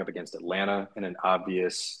Sandwich going up against Atlanta in an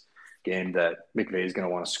obvious game that McVay is going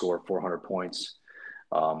to want to score 400 points.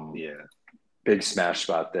 Big smash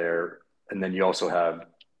spot there. And then you also have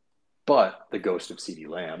the ghost of CeeDee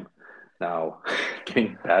Lamb now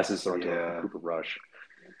getting passes thrown to Cooper Rush.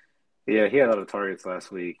 Yeah, he had a lot of targets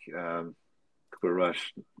last week. Cooper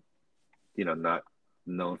Rush, not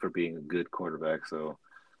known for being a good quarterback, so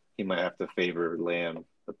he might have to favor Lamb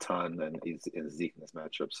a ton and Zeke in this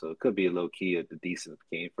matchup. So it could be a low-key, a decent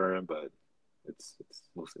game for him, but it's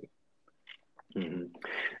we'll see. Mm-hmm.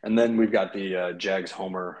 And then we've got the Jags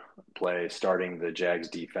homer play, starting the Jags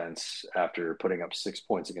defense after putting up 6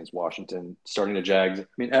 points against Washington, starting the Jags,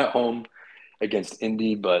 at home against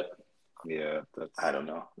Indy, but I don't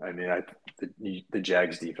know. The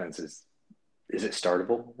Jags defense is it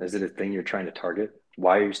startable? Is it a thing you're trying to target?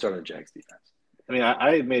 Why are you starting the Jags defense?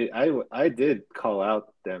 I did call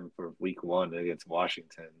out them for week 1 against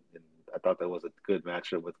Washington, and I thought that was a good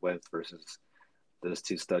matchup with Wentz versus those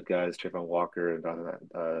 2 stud guys, Trayvon Walker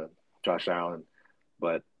and Josh Allen,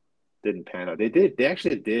 but didn't pan out. They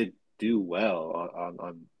actually did do well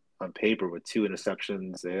on paper with 2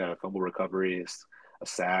 interceptions. They had a fumble recovery, a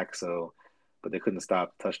sack, but they couldn't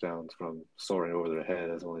stop touchdowns from soaring over their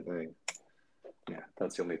head. That's the only thing. Yeah,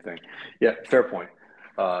 that's the only thing. Yeah, fair point.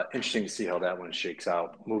 Interesting to see how that one shakes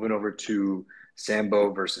out. Moving over to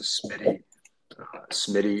Sambo versus Smitty.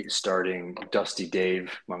 Smitty starting Dusty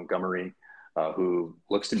Dave Montgomery, who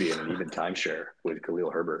looks to be in an even timeshare with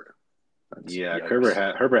Khalil Herbert. Yikes.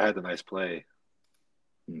 Herbert had a nice play.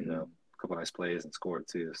 A couple nice plays and scored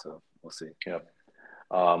too. So we'll see. Yep.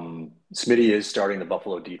 Smitty is starting the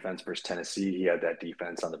Buffalo defense versus Tennessee. He had that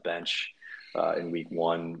defense on the bench in week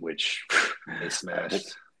 1, which they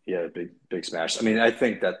smashed. Yeah, big smash. I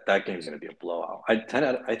think that game's going to be a blowout.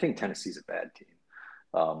 I think Tennessee's a bad team.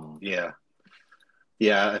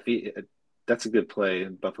 That's a good play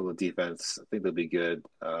in Buffalo defense. I think they'll be good.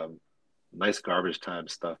 nice garbage time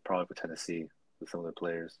stuff, probably for Tennessee with some of the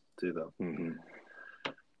players too, though. Mm-hmm.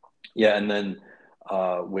 Yeah, and then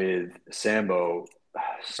with Sambo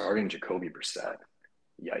starting Jacoby Brissett,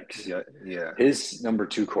 yikes. Yeah. His number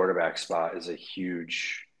 2 quarterback spot is a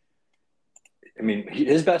huge. I mean,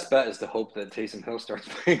 his best bet is to hope that Taysom Hill starts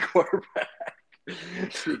playing quarterback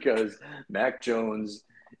because Mac Jones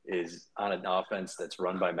is on an offense that's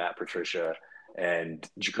run by Matt Patricia, and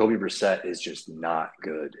Jacoby Brissett is just not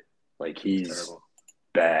good. Like, he's Terrible.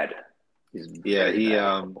 bad. He's very bad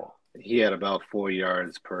at football. He had about 4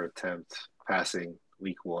 yards per attempt passing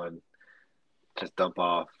week 1. Just dump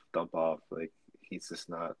off. Like, he's just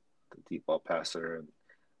not the deep ball passer. And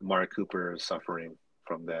Amari Cooper is suffering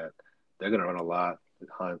from that. They're going to run a lot with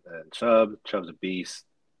Hunt and Chubb. Chubb's a beast.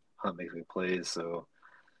 Hunt makes big plays. So,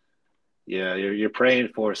 yeah, you're praying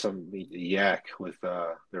for some yak with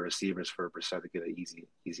the receivers for Brissett to get an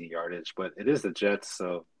easy yardage. But it is the Jets,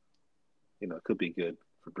 so, it could be good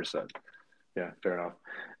for Brissett. Yeah, fair enough.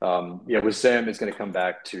 With Sam, it's going to come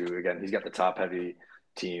back to, again, he's got the top-heavy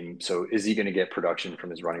team. So is he going to get production from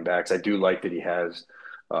his running backs? I do like that he has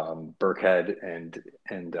Burkhead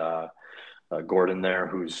and Gordon there,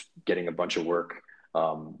 who's getting a bunch of work.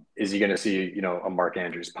 Is he going to see, a Mark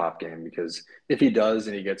Andrews pop game? Because if he does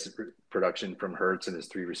and he gets production from Hurts and his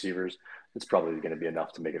 3 receivers, it's probably going to be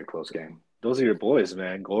enough to make it a close game. Those are your boys,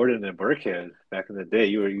 man. Gordon and Burkhead. Back in the day,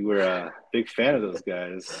 you were a big fan of those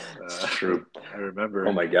guys. It's true. I remember.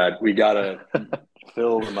 Oh my God,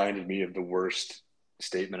 Phil reminded me of the worst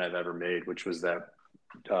statement I've ever made, which was that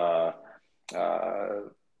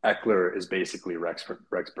Eckler is basically Rex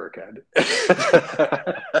Burkhead.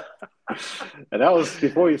 And that was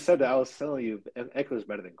before you said that. I was telling you Eckler's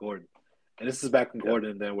better than Gordon. And this is back when Gordon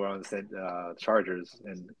and then we're on the Chargers,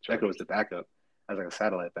 and Eckler was the backup as like a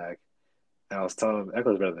satellite back. And I was telling him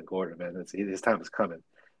Eckler's better than Gordon, man. His time is coming.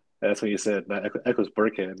 And that's when you said Eckler's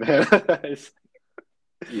Burkhead, man.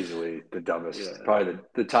 Easily the dumbest, probably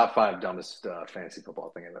the top 5 dumbest fantasy football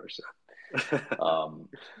thing I've ever said.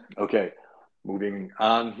 Okay, moving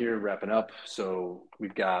on here, wrapping up. So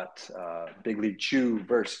we've got Big League Chew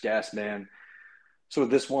versus Gas Man. So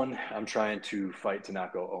with this one, I'm trying to fight to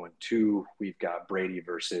not go 0-2. We've got Brady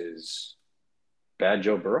versus bad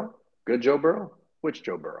Joe Burrow, good Joe Burrow. Which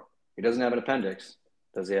Joe Burrow? He doesn't have an appendix.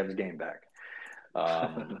 Does he have his game back?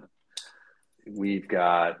 We've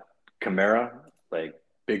got Kamara, like,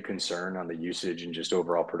 big concern on the usage and just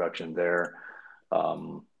overall production there.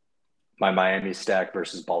 My Miami stack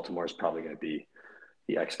versus Baltimore is probably going to be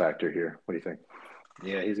the X factor here. What do you think?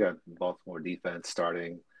 Yeah, he's got Baltimore defense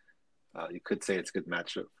starting. You could say it's a good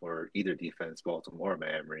matchup for either defense, Baltimore or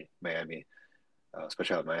Miami.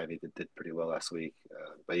 Especially how Miami did pretty well last week.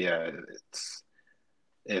 But yeah,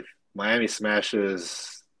 if Miami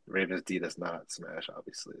smashes, Ravens D does not smash,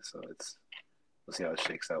 obviously. So we'll see how it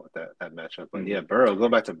shakes out with that matchup. But yeah, Burrow,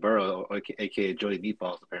 going back to Burrow, aka Jody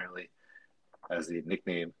Meatballs, apparently, as the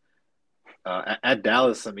nickname. At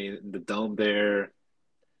Dallas, I mean, the dome there,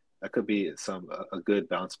 that could be a good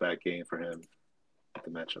bounce back game for him.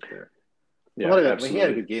 The matchup there. Yeah, absolutely. He had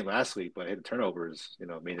a good game last week, but he had turnovers.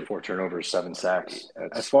 Made it 4 turnovers, 7 sacks.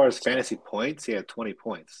 As far as fantasy points, he had 20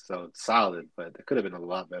 points, so solid. But it could have been a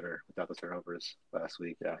lot better without the turnovers last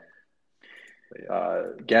week. Yeah.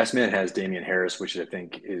 Gasman has Damian Harris, which I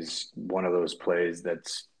think is one of those plays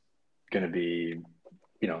that's going to be,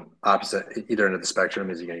 opposite either end of the spectrum.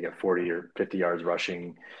 Is he going to get 40 or 50 yards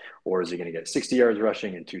rushing, or is he going to get 60 yards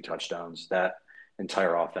rushing and 2 touchdowns? That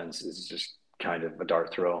entire offense is just kind of a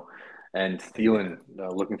dart throw. And Thielen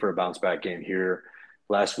looking for a bounce back game here.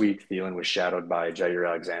 Last week, Thielen was shadowed by Jair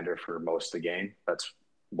Alexander for most of the game. That's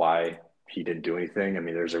why he didn't do anything. I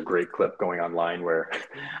mean, there's a great clip going online where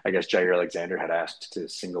I guess Jair Alexander had asked to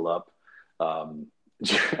single up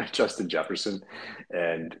Justin Jefferson,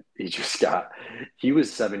 and he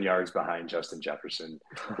was 7 yards behind Justin Jefferson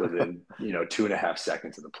within 2.5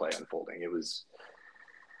 seconds of the play unfolding.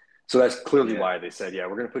 So that's clearly why they said,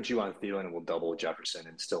 we're going to put you on Thielen and we'll double Jefferson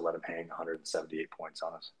and still let him hang 178 points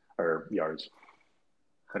on us, or yards.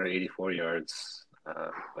 184 yards.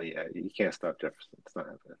 But yeah, you can't stop Jefferson. It's not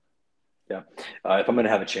happening. Yeah. If I'm going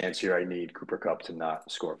to have a chance here, I need Cooper Kupp to not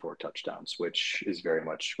score 4 touchdowns, which is very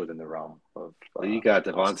much within the realm of. Well, you got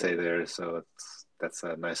Devontae there, so that's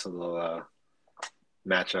a nice little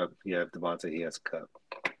matchup. You have Devontae, he has Kupp.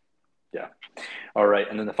 Yeah. All right.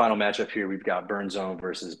 And then the final matchup here, we've got Burn Zone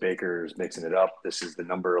versus Baker's mixing it up. This is the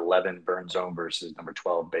number 11 Burn Zone versus number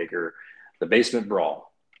 12 Baker, the basement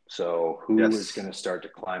brawl. So who is going to start to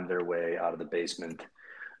climb their way out of the basement?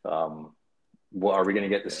 Are we going to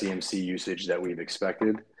get the CMC usage that we've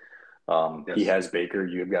expected? He Yes. has Baker.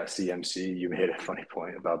 You've got CMC. You made a funny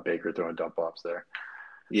point about Baker throwing dump offs there.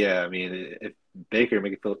 Yeah, I mean, if Baker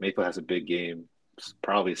Mayfield has a big game,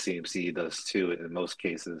 probably CMC does too in most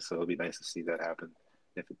cases. So it'll be nice to see that happen.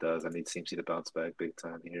 If it does, I need CMC to bounce back big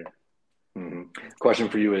time here. Mm-hmm. Question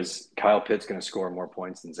for you is Kyle Pitts going to score more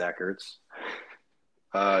points than Zach Ertz?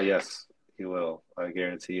 Yes, he will. I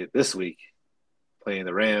guarantee it. This week, playing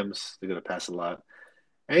the Rams, they're going to pass a lot,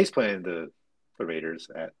 and he's playing the Raiders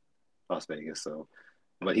at Las Vegas. So,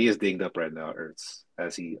 but he is dinged up right now, Ertz,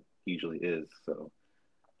 as he usually is. So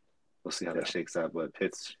we'll see how that shakes out. But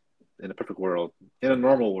Pitts, in a perfect world, in a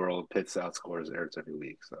normal world, Pitts outscores Ertz every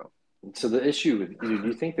week. So the issue with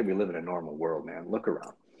you think that we live in a normal world, man. Look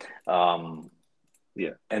around.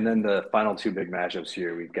 Yeah. And then the final two big matchups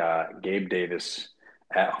here, we've got Gabe Davis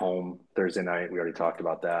at home Thursday night. We already talked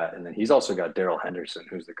about that. And then he's also got Darrell Henderson,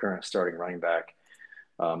 who's the current starting running back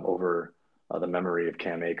over the memory of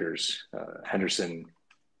Cam Akers. Henderson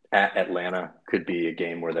at Atlanta could be a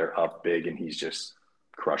game where they're up big and he's just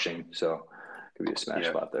crushing. So it could be a smash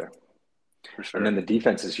spot there. For sure. And then the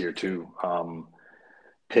defense is here too.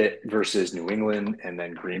 Pitt versus New England, and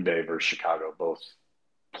then Green Bay versus Chicago, both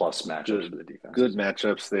plus matchups for the defense. Good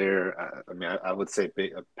matchups there. I mean, I would say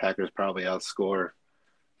Packers probably outscore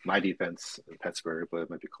my defense in Pittsburgh, but it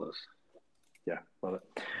might be close. Yeah, love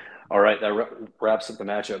it. All right, that wraps up the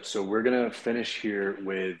matchup. So we're going to finish here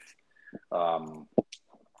with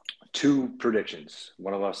two predictions.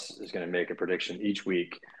 One of us is going to make a prediction each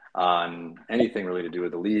week on anything really to do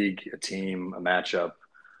with the league, a team, a matchup,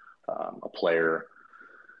 a player.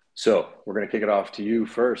 So we're going to kick it off to you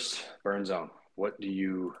first, Burn Zone. What do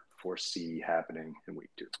you foresee happening in week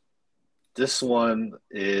 2? This one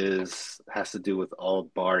has to do with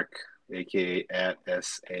All Bark, aka at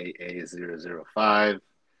SAA005.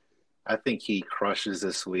 I think he crushes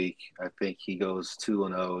this week. I think he goes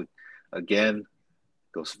 2-0 again,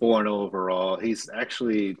 goes 4-0 overall. He's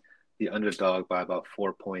actually the underdog by about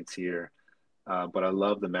 4 points here. But I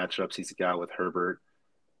love the matchups he's got with Herbert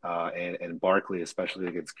and Barkley, especially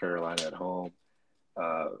against Carolina at home.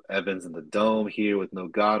 Evans in the dome here with no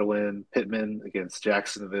Godwin. Pittman against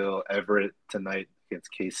Jacksonville. Everett tonight against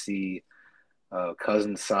KC.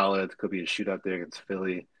 Cousins solid. Could be a shootout there against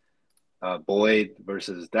Philly. Boyd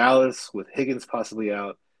versus Dallas with Higgins possibly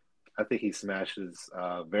out. I think he smashes.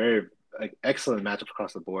 Very excellent matchup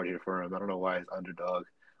across the board here for him. I don't know why he's underdog.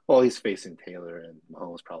 Well, he's facing Taylor and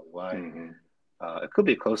Mahomes, probably why. Mm-hmm. It could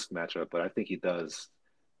be a close matchup, but I think he does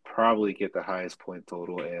probably get the highest point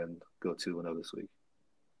total and go 2-0 this week.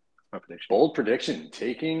 My prediction. Bold prediction.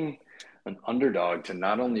 Taking an underdog to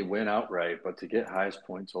not only win outright, but to get highest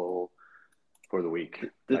point total for the week.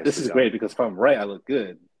 This is great because if I'm right, I look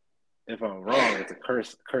good. If I'm wrong, it's a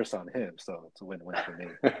curse on him. So it's a win-win for me.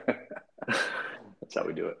 That's how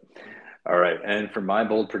we do it. All right. And for my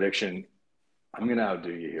bold prediction, I'm going to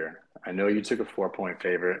outdo you here. I know you took a 4-point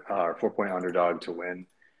favorite or 4-point underdog to win.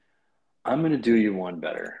 I'm going to do you one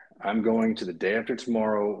better. I'm going to the day after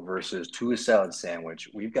tomorrow versus Tua Salad Sandwich.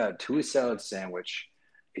 We've got Tua Salad Sandwich,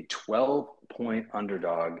 a 12-point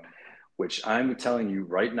underdog, which I'm telling you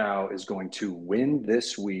right now is going to win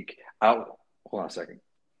this week out. Hold on a second.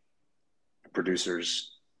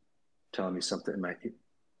 Producers telling me something in my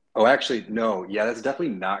 – oh, actually, no. Yeah, that's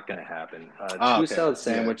definitely not going to happen. Tua Salad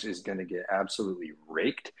Sandwich is going to get absolutely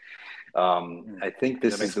raked. I think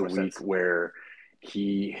this is the week where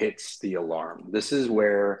he hits the alarm. This is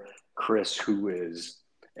where Chris, who is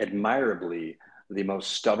admirably the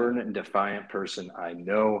most stubborn and defiant person I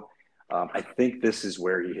know, I think this is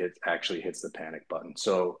where he actually hits the panic button.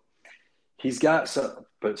 So he's got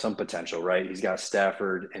some potential, right? He's got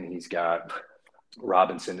Stafford and he's got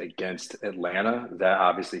Robinson against Atlanta. That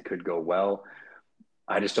obviously could go well.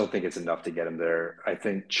 I just don't think it's enough to get him there. I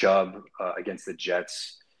think Chubb against the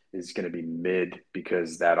Jets is going to be mid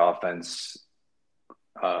because that offense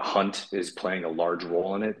Hunt is playing a large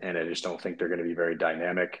role in it, and I just don't think they're going to be very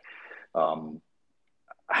dynamic.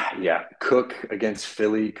 Cook against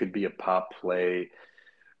Philly could be a pop play.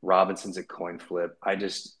 Robinson's a coin flip. I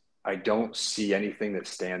don't see anything that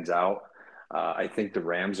stands out. I think the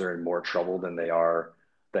Rams are in more trouble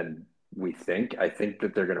than we think. I think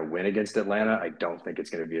that they're going to win against Atlanta. I don't think it's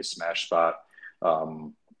going to be a smash spot.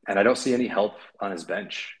 And I don't see any help on his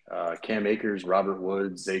bench. Cam Akers, Robert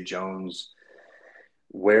Woods, Zay Jones.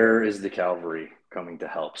 Where is the cavalry coming to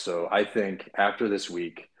help? So I think after this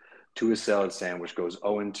week, Tua Salad Sandwich goes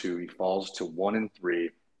 0-2. He falls to 1-3.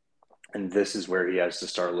 And this is where he has to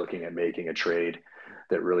start looking at making a trade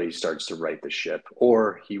that really starts to right the ship.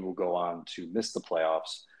 Or he will go on to miss the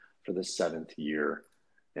playoffs for the 7th year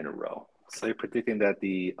in a row. So you're predicting that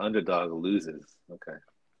the underdog loses. Okay.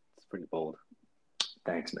 pretty bold.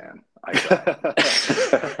 Thanks, man. I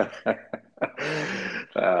try.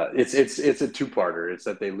 It's a two-parter. It's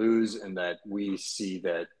that they lose and that we see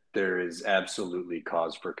that there is absolutely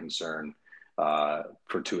cause for concern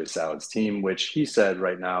for Tua Salad's team, which he said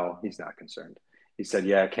right now he's not concerned. He said,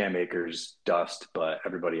 yeah, Cam Akers dust, but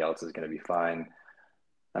everybody else is going to be fine.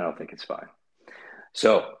 I don't think it's fine.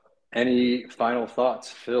 So any final thoughts,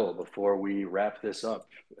 Phil, before we wrap this up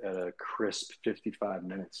at a crisp 55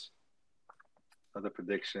 minutes? Another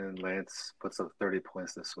prediction, Lance puts up 30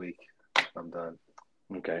 points this week. I'm done.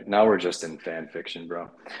 Okay, now we're just in fan fiction, bro.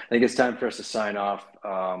 I think it's time for us to sign off.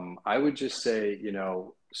 I would just say,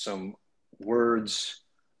 some words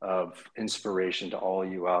of inspiration to all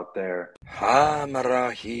you out there.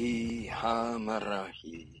 Hamarahi,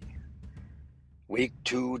 Hamarahi. Week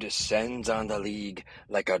 2 descends on the league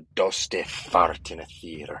like a dusty fart in a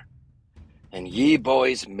theatre. And ye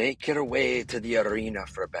boys make your way to the arena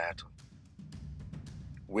for battle.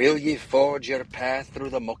 Will ye forge your path through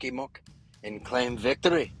the mucky muck and claim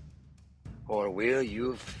victory? Or will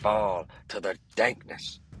you fall to the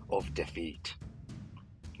dankness of defeat?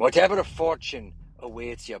 Whatever fortune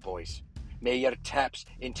awaits you, boys, may your taps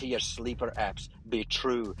into your sleeper apps be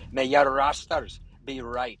true. May your rosters be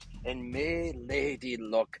right. And may Lady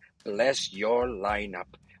Luck bless your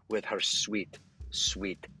lineup with her sweet,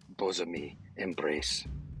 sweet bosomy embrace.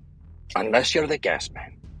 Unless you're the gas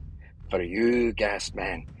man. For you, gas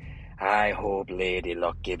man, I hope Lady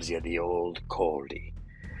Luck gives you the old coldie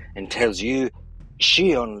and tells you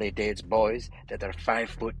she only dates boys that are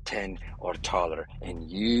 5'10" or taller,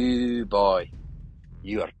 and you, boy,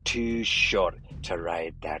 you are too short to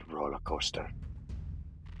ride that roller coaster.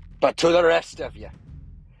 But to the rest of you,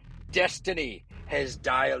 destiny has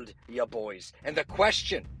dialed you boys, and the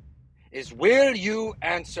question is, will you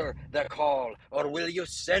answer the call or will you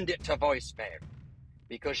send it to voicemail?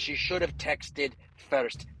 Because she should have texted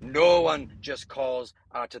first. No one just calls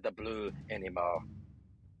out of the blue anymore.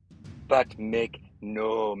 But make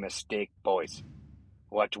no mistake, boys.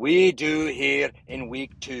 What we do here in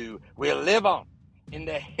week 2 will live on in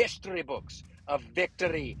the history books of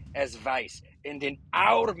victory as vice and in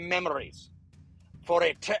our memories for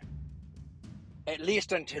at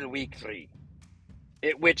least until week 3,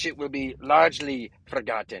 at which it will be largely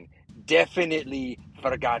forgotten, definitely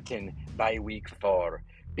forgotten by week 4,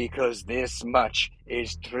 because this much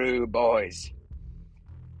is true, boys.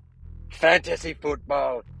 Fantasy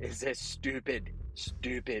football is a stupid,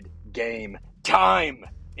 stupid game. Time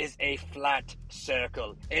is a flat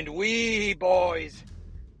circle, and we, boys,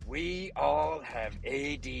 we all have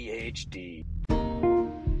ADHD.